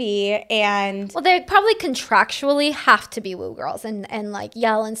on TV, and Well, they probably contractually have to be woo girls and like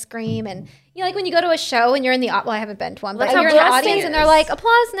yell and scream. And you know, like when you go to a show and you're in the, well, I haven't been to one, but That's how you're in the casting audience and they're is. like,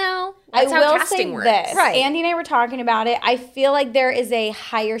 applause now. That's I how will casting say works. this. Right. Andy and I were talking about it. I feel like there is a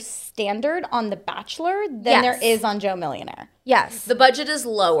higher standard on The Bachelor than Yes. there is on Joe Millionaire. Yes. The budget is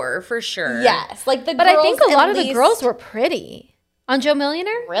lower for sure. Yes, like the But girls I think a lot at of the least- girls were pretty. On Joe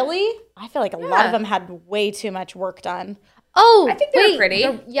Millionaire? really. I feel like a lot of them had way too much work done. Oh, I think they were wait, pretty.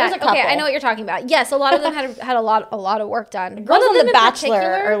 Yeah, There's a okay, I couple. know what you're talking about. Yes, a lot of them had a lot of work done. Girls One of on them The in Bachelor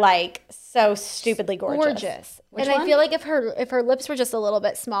particular, are like so stupidly gorgeous. gorgeous. Which and one? I feel like if her lips were just a little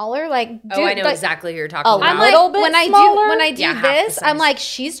bit smaller, like Oh, I know but exactly who you're talking A about. I'm little like bit when smaller? I do Yeah, half the this, I'm size. like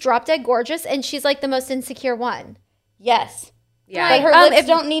she's drop dead gorgeous, and she's like the most insecure one. Yes, yeah, but her Um, lips if-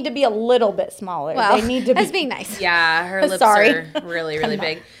 don't need to be a little bit smaller. Well, they need to be. as being nice. yeah, her lips Sorry. are really, really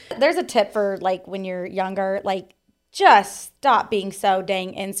big. There's a tip for like when you're younger, like just stop being so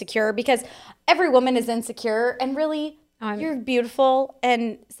dang insecure because every woman is insecure and really you're beautiful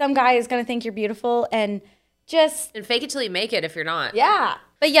and some guy is going to think you're beautiful and just And fake it till you make it if you're not. yeah.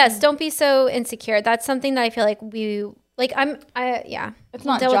 But yes, don't be so insecure. That's something that I feel like yeah. It's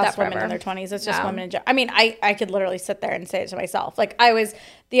not Deal with just that women in their forever. 20s. It's just No. women in general. I mean, I could literally sit there and say it to myself. Like I was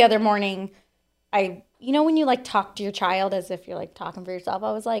the other morning, you know when you like talk to your child as if you're like talking for yourself,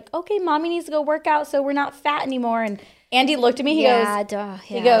 I was like, okay, mommy needs to go work out so we're not fat anymore. And Andy looked at me,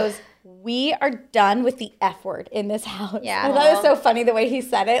 he goes, we are done with the F word in this house. Yeah. And that was so funny the way he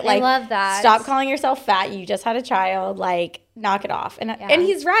said it. Like, love that. Stop calling yourself fat. You just had a child. Like, knock it off. And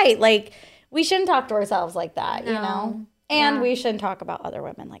he's right. Like, we shouldn't talk to ourselves like that, you know? And we shouldn't talk about other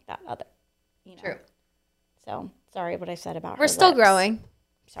women like that. True. So, sorry what I said about her We're still lips. growing.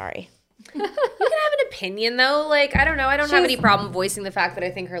 Sorry. You can have an opinion, though, like, I don't know. I don't have any problem voicing the fact that I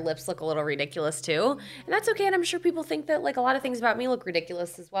think her lips look a little ridiculous, too. And that's okay. And I'm sure people think that, like, a lot of things about me look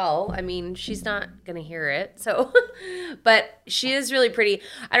ridiculous as well. I mean, she's not going to hear it. So, but she is really pretty.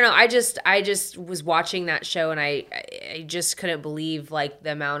 I don't know. I just was watching that show and I just couldn't believe, like,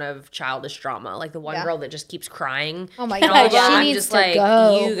 the amount of childish drama. Like, the one girl that just keeps crying. Oh my And all of God, them, she I'm needs just to like,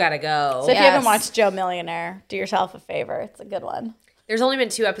 go. you gotta go. So if you haven't Yes. watched Joe Millionaire, do yourself a favor. It's a good one. There's only been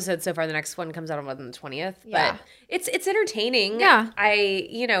 2 episodes so far. The next one comes out on the 20th. Yeah. But it's entertaining. Yeah.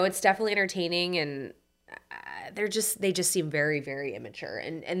 It's definitely entertaining, and they just seem very, very immature.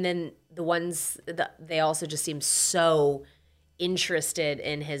 And then the ones they also just seem so interested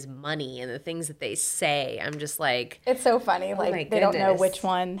in his money and the things that they say. I'm just like, It's so funny. my Like they don't know goodness. which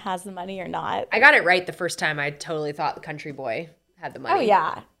one has the money or not. I got it right the first time. I totally thought the country boy had the money. Oh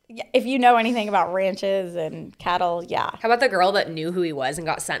yeah. If you know anything about ranches and cattle, yeah. How about the girl that knew who he was and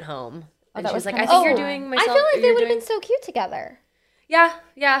got sent home? And that she was was like, kinda I think you're sad. doing I myself. feel like they you're would have doing- been so cute together. Yeah.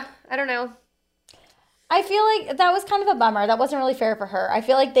 I don't know. I feel like that was kind of a bummer. That wasn't really fair for her. I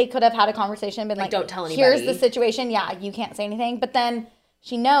feel like they could have had a conversation and been like, don't tell here's anybody. the situation. Yeah, you can't say anything. But then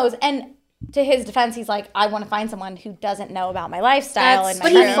she knows. And to his defense, he's like, I want to find someone who doesn't know about my lifestyle. and my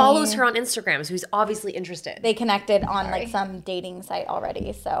But he money. follows her on Instagram, so he's obviously interested. They connected on like some dating site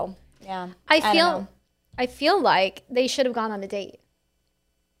already. So yeah. I don't know. feel like they should have gone on a date.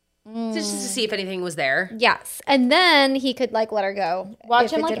 Just to see if anything was there. Yes, and then he could like let her go. Watch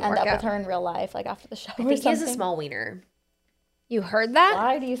if him it like didn't end work up out. with her in real life, like after the show. I think he has a small wiener. You heard that?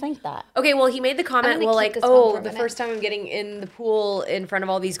 Why do you think that? Okay, well, he made the comment, gonna well, keep like, this one for oh, a the minute. first time I'm getting in the pool in front of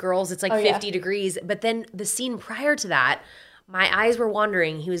all these girls, it's like yeah. 50 degrees. But then the scene prior to that, my eyes were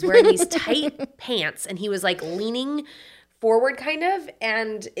wandering. He was wearing these tight pants, and he was like leaning forward kind of,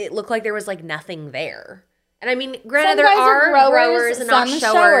 and it looked like there was like nothing there. And I mean, granted, Some there guys are are growers growers, and not some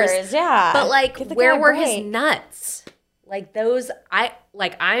showers. showers, yeah. But like, Give the where guy a were his break. nuts? Like those,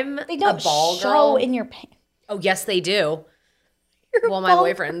 I'm They don't a ball show girl. in your pants. Oh, yes, they do. Well, my ball-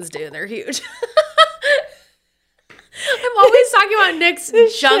 boyfriends do. They're huge. I'm always talking about Nick's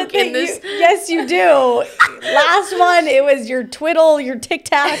junk in this. Yes, you do. Last one, it was your twiddle, your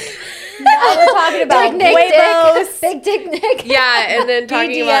TikTok. Now we're talking about Big Nick Huevos. Dick. Big Dick Nick. Yeah, and then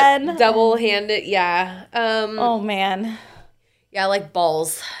talking BDN. about double-handed. Yeah. Oh man. Yeah, like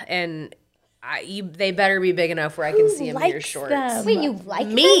balls. And they better be big enough where I can see them in your likes shorts. them? Wait, you like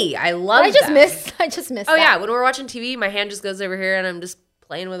Me. I love I just them. missed. I just missed. Oh, that. yeah. When we're watching TV, my hand just goes over here and I'm just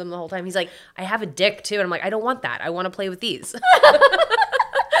playing with him the whole time. He's like, I have a dick too. And I'm like, I don't want that. I want to play with these.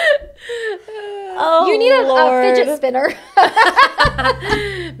 Oh, You need a Lord. fidget spinner.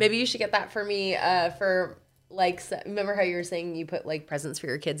 Maybe you should get that for me for like, remember how you were saying you put like presents for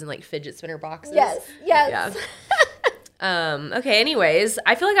your kids in like fidget spinner boxes? yes. Yeah. Okay, anyways,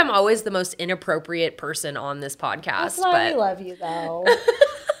 I feel like I'm always the most inappropriate person on this podcast, That's why but we love you, though.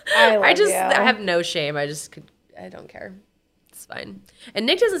 I love you. I have no shame. I don't care. It's fine. And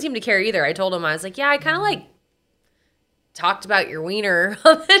Nick doesn't seem to care either. I told him, I was like, yeah, I kind of like talked about your wiener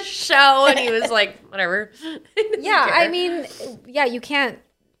on this show. And he was like, whatever. He doesn't Yeah, care. I mean, yeah, you can't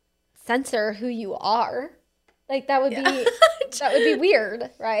censor who you are. Like that would be that would be weird,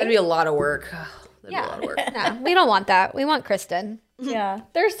 right? That'd be a lot of work. That'd be a lot of work. No, we don't want that. We want Kristen. Yeah,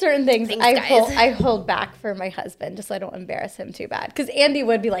 there's certain things Thanks, I guys. hold back for my husband just so I don't embarrass him too bad. Because Andy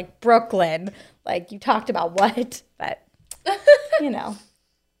would be like, Brooklyn, like you talked about what, but you know.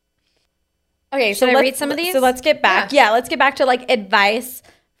 Okay, so Should I let's read some of these? So let's get back. Yeah, let's get back to like advice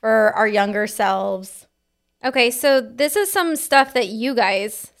for our younger selves. Okay, so this is some stuff that you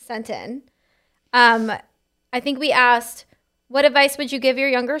guys sent in. I think we asked, what advice would you give your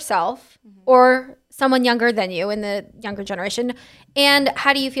younger self or someone younger than you in the younger generation? And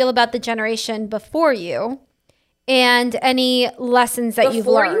how do you feel about the generation before you? And any lessons that you've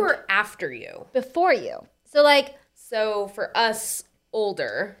Before learned you or after you? before you. So like, So for us,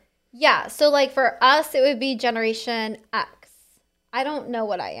 older. yeah. So like for us, it would be Generation X. I don't know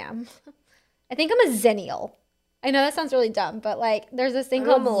what I am. I think I'm a Zennial. I know that sounds really dumb, but like there's this thing I'm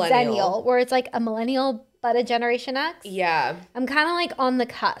a called millennial. Zennial where it's like a millennial but a Generation X. Yeah. I'm kind of like on the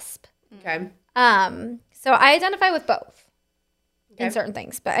cusp. Okay. So I identify with both Okay. in certain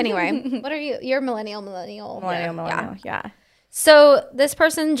things. But anyway, what are you? You're millennial. Millennial, yeah. So this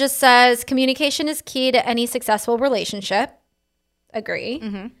person just says communication is key to any successful relationship. Agree.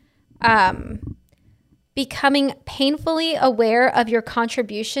 Becoming painfully aware of your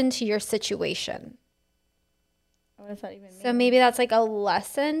contribution to your situation. What does that even mean? So maybe that's like a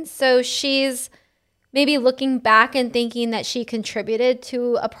lesson. So she's maybe looking back and thinking that she contributed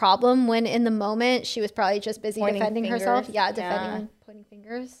to a problem when in the moment she was probably just busy Pointing defending herself. fingers. Yeah, Yeah. defending, pointing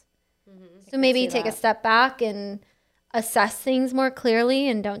fingers. So maybe see take a that. step back and assess things more clearly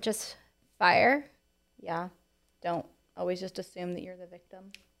and don't just fire. Yeah. Don't always just assume that you're the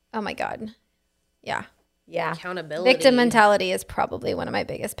victim. Oh my God. Yeah. Yeah. Accountability. Victim mentality is probably one of my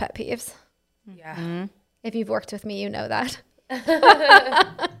biggest pet peeves. Yeah. If you've worked with me, you know that.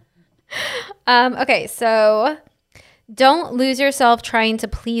 Okay, so don't lose yourself trying to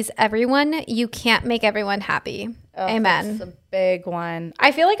please everyone. You can't make everyone happy. Oh, Amen. That's a big one.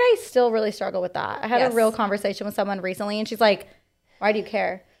 I feel like I still really struggle with that. I had Yes. a real conversation with someone recently, and she's like, "Why do you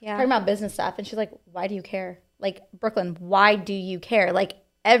care?" Yeah. Talking about business stuff, and she's like, "Why do you care?" Like, Brooklyn, why do you care? Like,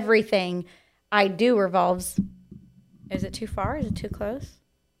 everything I do revolves. Is it too far? Is it too close?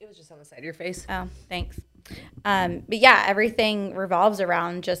 It was just on the side of your face. Oh, thanks. But yeah, everything revolves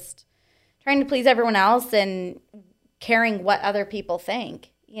around just trying to please everyone else and caring what other people think,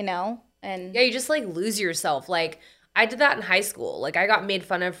 you know? And Yeah, you just like lose yourself. Like I did that in high school. Like I got made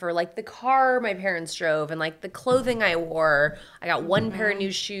fun of for like the car my parents drove and like the clothing I wore. I got one pair of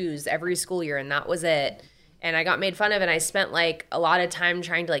new shoes every school year and that was it. And I got made fun of and I spent like a lot of time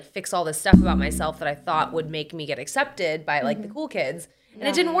trying to like fix all this stuff about myself that I thought would make me get accepted by like the cool kids. And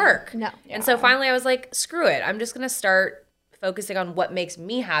it didn't work. No. And so finally I was like, screw it. I'm just going to start focusing on what makes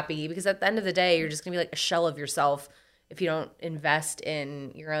me happy because at the end of the day, you're just going to be like a shell of yourself if you don't invest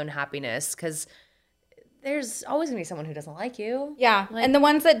in your own happiness because there's always going to be someone who doesn't like you. yeah, and the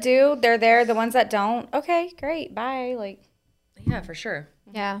ones that do, they're there. The ones that don't, okay, great, bye. Like, Yeah, for sure.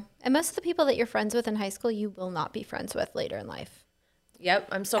 Yeah. And most of the people that you're friends with in high school, you will not be friends with later in life. Yep,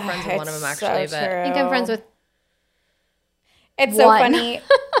 I'm still friends with one of them actually, but I think I'm friends with It's so one. funny.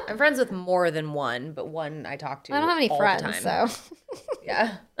 I'm friends with more than one, but one I talk to I don't have any all friends, the time. so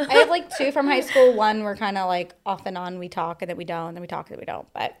Yeah. I have like two from high school. One we're kind of like off and on. We talk and then we don't, and then we talk and then we don't.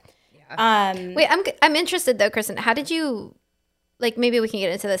 But Wait, I'm interested though, Kristen. How did you, like, maybe we can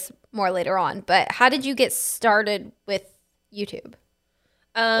get into this more later on, but how did you get started with YouTube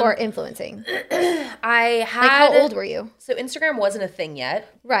or influencing? I had Like, how old were you? So Instagram wasn't a thing yet.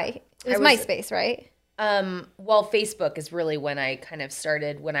 Right. It was, was- MySpace, right? Well, Facebook is really when I kind of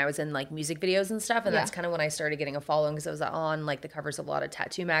started when I was in like music videos and stuff, and that's Yeah. kind of when I started getting a following because I was on like the covers of a lot of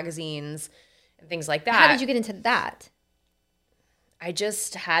tattoo magazines and things like that. How did you get into that? I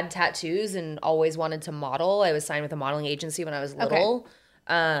just had tattoos and always wanted to model. I was signed with a modeling agency when I was little.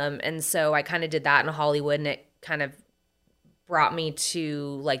 And so I kind of did that in Hollywood and it kind of brought me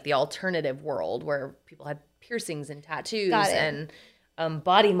to like the alternative world where people had piercings and tattoos Got it. and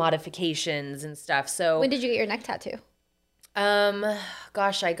body modifications and stuff. So When did you get your neck tattoo?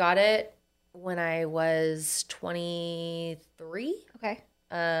 gosh, I got it when I was 23. Okay.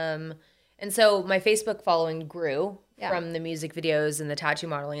 And so my Facebook following grew Yeah. from the music videos and the tattoo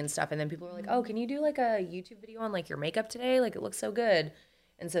modeling and stuff. And then people were like, oh, can you do like a YouTube video on like your makeup today? Like it looks so good.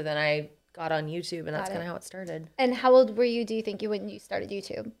 And so then I got on YouTube and that's Got it. kind of how it started. And how old were you, do you think, when you started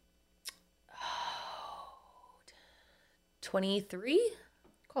YouTube? 23,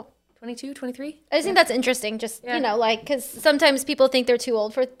 Cool. 22, 23. I just think that's interesting. Just Yeah. you know, like, because sometimes people think they're too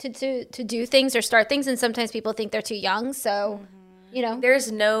old to do things or start things, and sometimes people think they're too young. So, you know,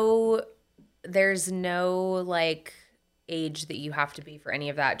 There's no like age that you have to be for any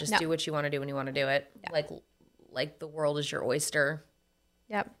of that. Just No. do what you want to do when you want to do it. Like the world is your oyster.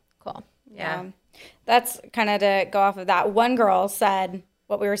 yep, cool. Yeah. that's kind of to go off of that. One girl said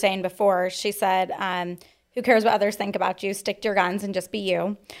what we were saying before. She said, who cares what others think about you? Stick to your guns and just be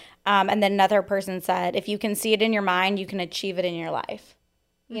you. And then another person said, if you can see it in your mind, you can achieve it in your life.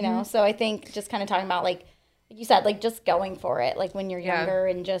 You know? So I think just kind of talking about like you said, like just going for it, like when you're Yeah. younger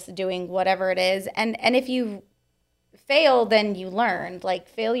and just doing whatever it is. And if you fail, then you learn. Like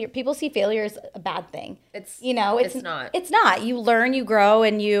failure, people see failure as a bad thing. It's You know, it's not. It's not. You learn, you grow,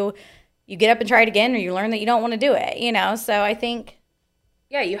 and you get up and try it again, or you learn that you don't want to do it. You know, so I think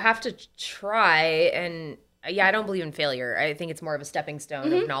Yeah, you have to try. And yeah, I don't believe in failure. I think it's more of a stepping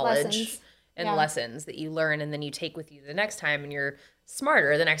stone of knowledge Lessons. and lessons that you learn and then you take with you the next time and you're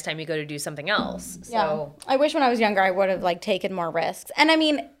smarter the next time you go to do something else. So I wish when I was younger I would have like taken more risks. And I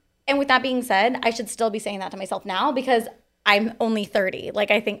mean, and with that being said, I should still be saying that to myself now because I'm only 30.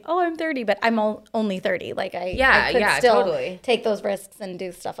 Like I think, oh, I'm 30, but I'm only 30. Like I could still totally. take those risks and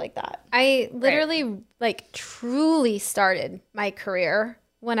do stuff like that. I literally like truly started my career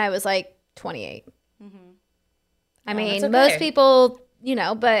when I was like 28. I mean, that's okay. most people, you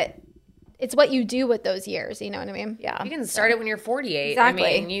know, but it's what you do with those years. You know what I mean? Yeah. you can start it when you're 48. Exactly.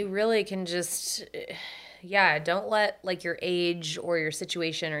 I mean, you really can just don't let like your age or your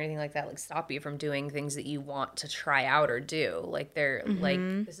situation or anything like that like stop you from doing things that you want to try out or do. Like they're like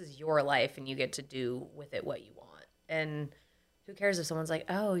this is your life and you get to do with it what you want. And who cares if someone's like,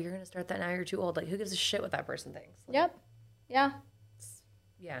 oh, you're going to start that now, you're too old. Like, who gives a shit what that person thinks? Like, Yep. Yeah.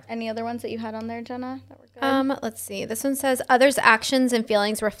 Yeah. Any other ones that you had on there, Jenna, that were good? Let's see. This one says others' actions and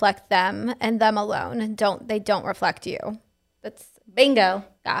feelings reflect them and them alone. They don't reflect you. That's Bingo.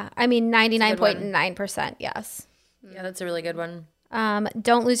 yeah. I mean, 99.9% yes. Yeah, that's a really good one.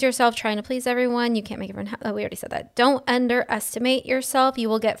 Don't lose yourself trying to please everyone. You can't make everyone happy. Oh, we already said that. Don't underestimate yourself. You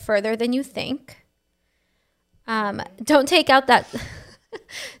will get further than you think. Don't take out that.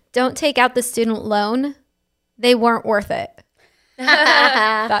 Don't take out the student loan. They weren't worth it.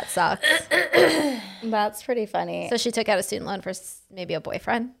 That sucks. That's pretty funny. So she took out a student loan for maybe a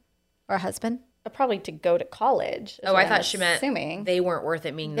boyfriend or a husband. Probably to go to college. is Oh, what I I'm thought she meant assuming. they weren't worth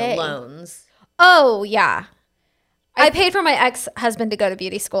it, meaning They. the loans. Oh yeah. I paid for my ex-husband to go to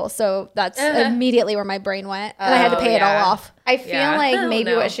beauty school, so that's immediately where my brain went, and I had to pay it all yeah. off. I feel Yeah. like Oh,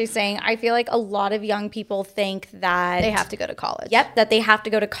 maybe no. what she's saying, I feel like a lot of young people think that They have to go to college. Yep, that they have to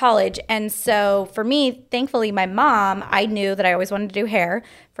go to college. And so for me, thankfully, my mom, I knew that I always wanted to do hair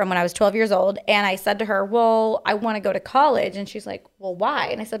from when I was 12 years old. And I said to her, well, I want to go to college. And she's like, well, why?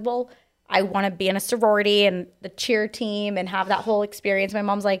 And I said, well, I want to be in a sorority and the cheer team and have that whole experience. My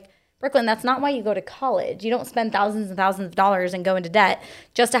mom's like, Brooklyn, that's not why you go to college. You don't spend thousands and thousands of dollars and go into debt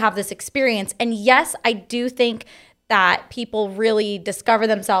just to have this experience. And yes, I do think that people really discover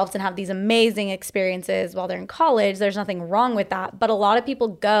themselves and have these amazing experiences while they're in college. There's nothing wrong with that. But a lot of people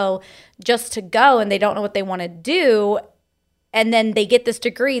go just to go and they don't know what they want to do. And then they get this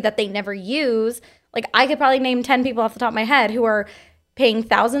degree that they never use. Like I could probably name 10 people off the top of my head who are paying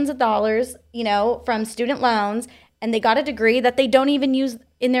thousands of dollars, from student loans, and they got a degree that they don't even use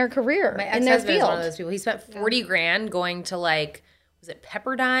in their career, My in their ex-husband is field. one of those people. He spent 40 grand going to was it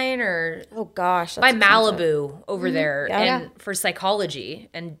Pepperdine or Oh gosh, by that's expensive. Malibu over there Yeah. and for psychology,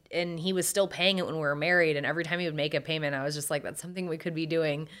 and he was still paying it when we were married, and every time he would make a payment I was just like, that's something we could be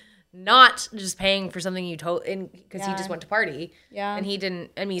doing, not just paying for something you told because he just went to party. Yeah. And he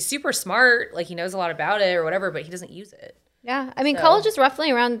didn't, I mean, he's super smart, like he knows a lot about it or whatever, but he doesn't use it. Yeah, I mean, college is roughly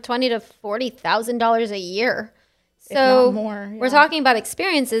around $20,000 to $40,000 a year. So not more, we're talking about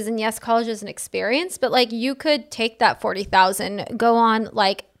experiences, and yes, college is an experience, but like you could take that $40,000, go on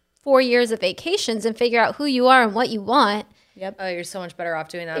like 4 years of vacations, and figure out who you are and what you want. Oh, you're so much better off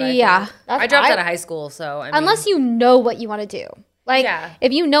doing that. I Yeah. think. I dropped out of high school, so I mean, Unless you know what you want to do. Like, Yeah.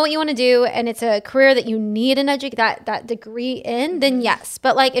 if you know what you want to do and it's a career that you need an that degree in, then yes.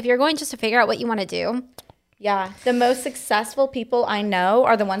 But like, if you're going just to figure out what you want to do, Yeah, the most successful people I know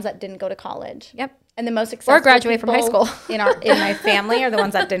are the ones that didn't go to college. yep. And the most successful graduate from high people school. in my family are the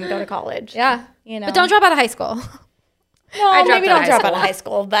ones that didn't go to college. Yeah. You know. But don't drop out of high school. Well, dropped maybe out don't of drop high out of high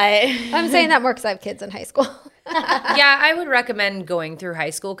school, but I'm saying that more because I have kids in high school. yeah, I would recommend going through high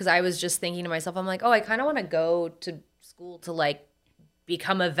school because I was just thinking to myself, I'm like, oh, I kind of want to go to school to like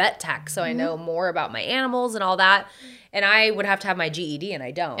become a vet tech so I know more about my animals and all that. And I would have to have my GED and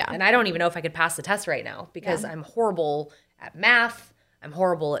I don't. Yeah. And I don't even know if I could pass the test right now because I'm horrible at math. I'm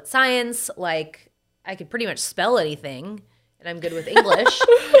horrible at science. Like I could pretty much spell anything and I'm good with English.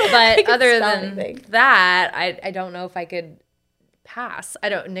 But other spell than anything. that, I don't know if I could pass.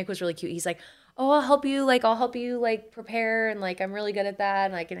 Nick was really cute. He's like, oh, I'll help you like prepare and like I'm really good at that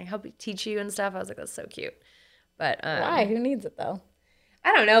and I can help you teach you and stuff. I was like, that's so cute. But why? Who needs it though?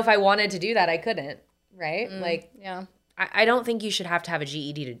 I don't know if I wanted to do that, I couldn't, right? Like Yeah. I don't think you should have to have a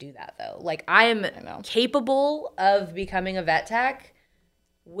GED to do that though. Like I am know. capable of becoming a vet tech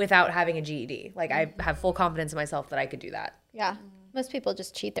without having a GED. Like I have full confidence in myself that I could do that. Yeah. Most people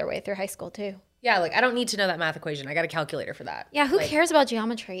just cheat their way through high school too. Yeah, like I don't need to know that math equation. I got a calculator for that. Yeah, who cares about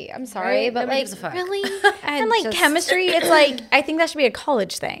geometry? I'm sorry, Right? but Nobody like gives a fuck. really? And like chemistry, it's like I think that should be a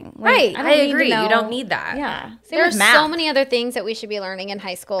college thing. Like, Right. don't I need to agree. You know- don't need that. Yeah. Same There's with math. so many other things that we should be learning in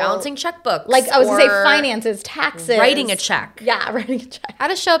high school. Balancing checkbooks. Like I was gonna say or finances, taxes, writing a check. Yeah, writing a check. How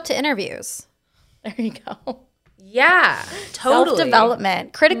to show up to interviews. There you go. Yeah, totally.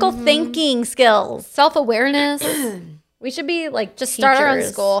 Self-development, critical thinking skills. Self-awareness. We should be like Just start our own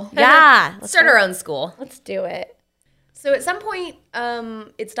teachers. school. Yeah, let's Start our own school. Let's do it. So at some point,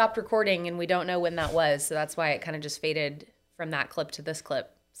 it stopped recording, and we don't know when that was. So that's why it kind of just faded from that clip to this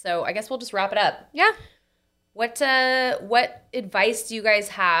clip. So I guess we'll just wrap it up. Yeah. What advice do you guys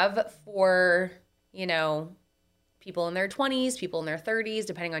have for, people in their 20s, people in their 30s,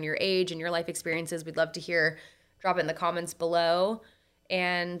 depending on your age and your life experiences? We'd love to hear. Drop it in the comments below.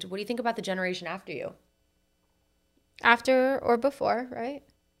 And what do you think about the generation after you? After or before, right?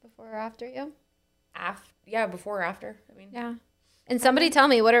 Before or after you? Yeah, before or after. I mean, Yeah. And somebody tell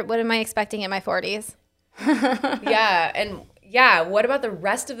me what am I expecting in my 40s? yeah, and yeah, what about the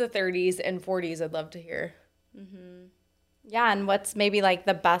rest of the 30s and 40s? I'd love to hear. Yeah, and what's maybe like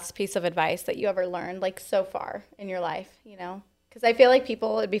the best piece of advice that you ever learned, like so far in your life, you know? Because I feel like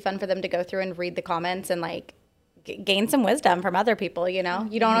it'd be fun for them to go through and read the comments and like gain some wisdom from other people, you know?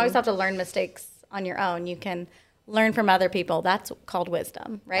 You don't always have to learn mistakes on your own. You can learn from other people. That's called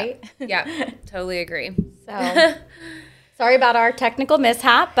wisdom, right? Yeah, totally agree. So sorry about our technical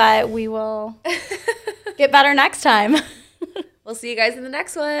mishap, but we will get better next time. We'll see you guys in the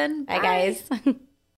next one. Bye guys.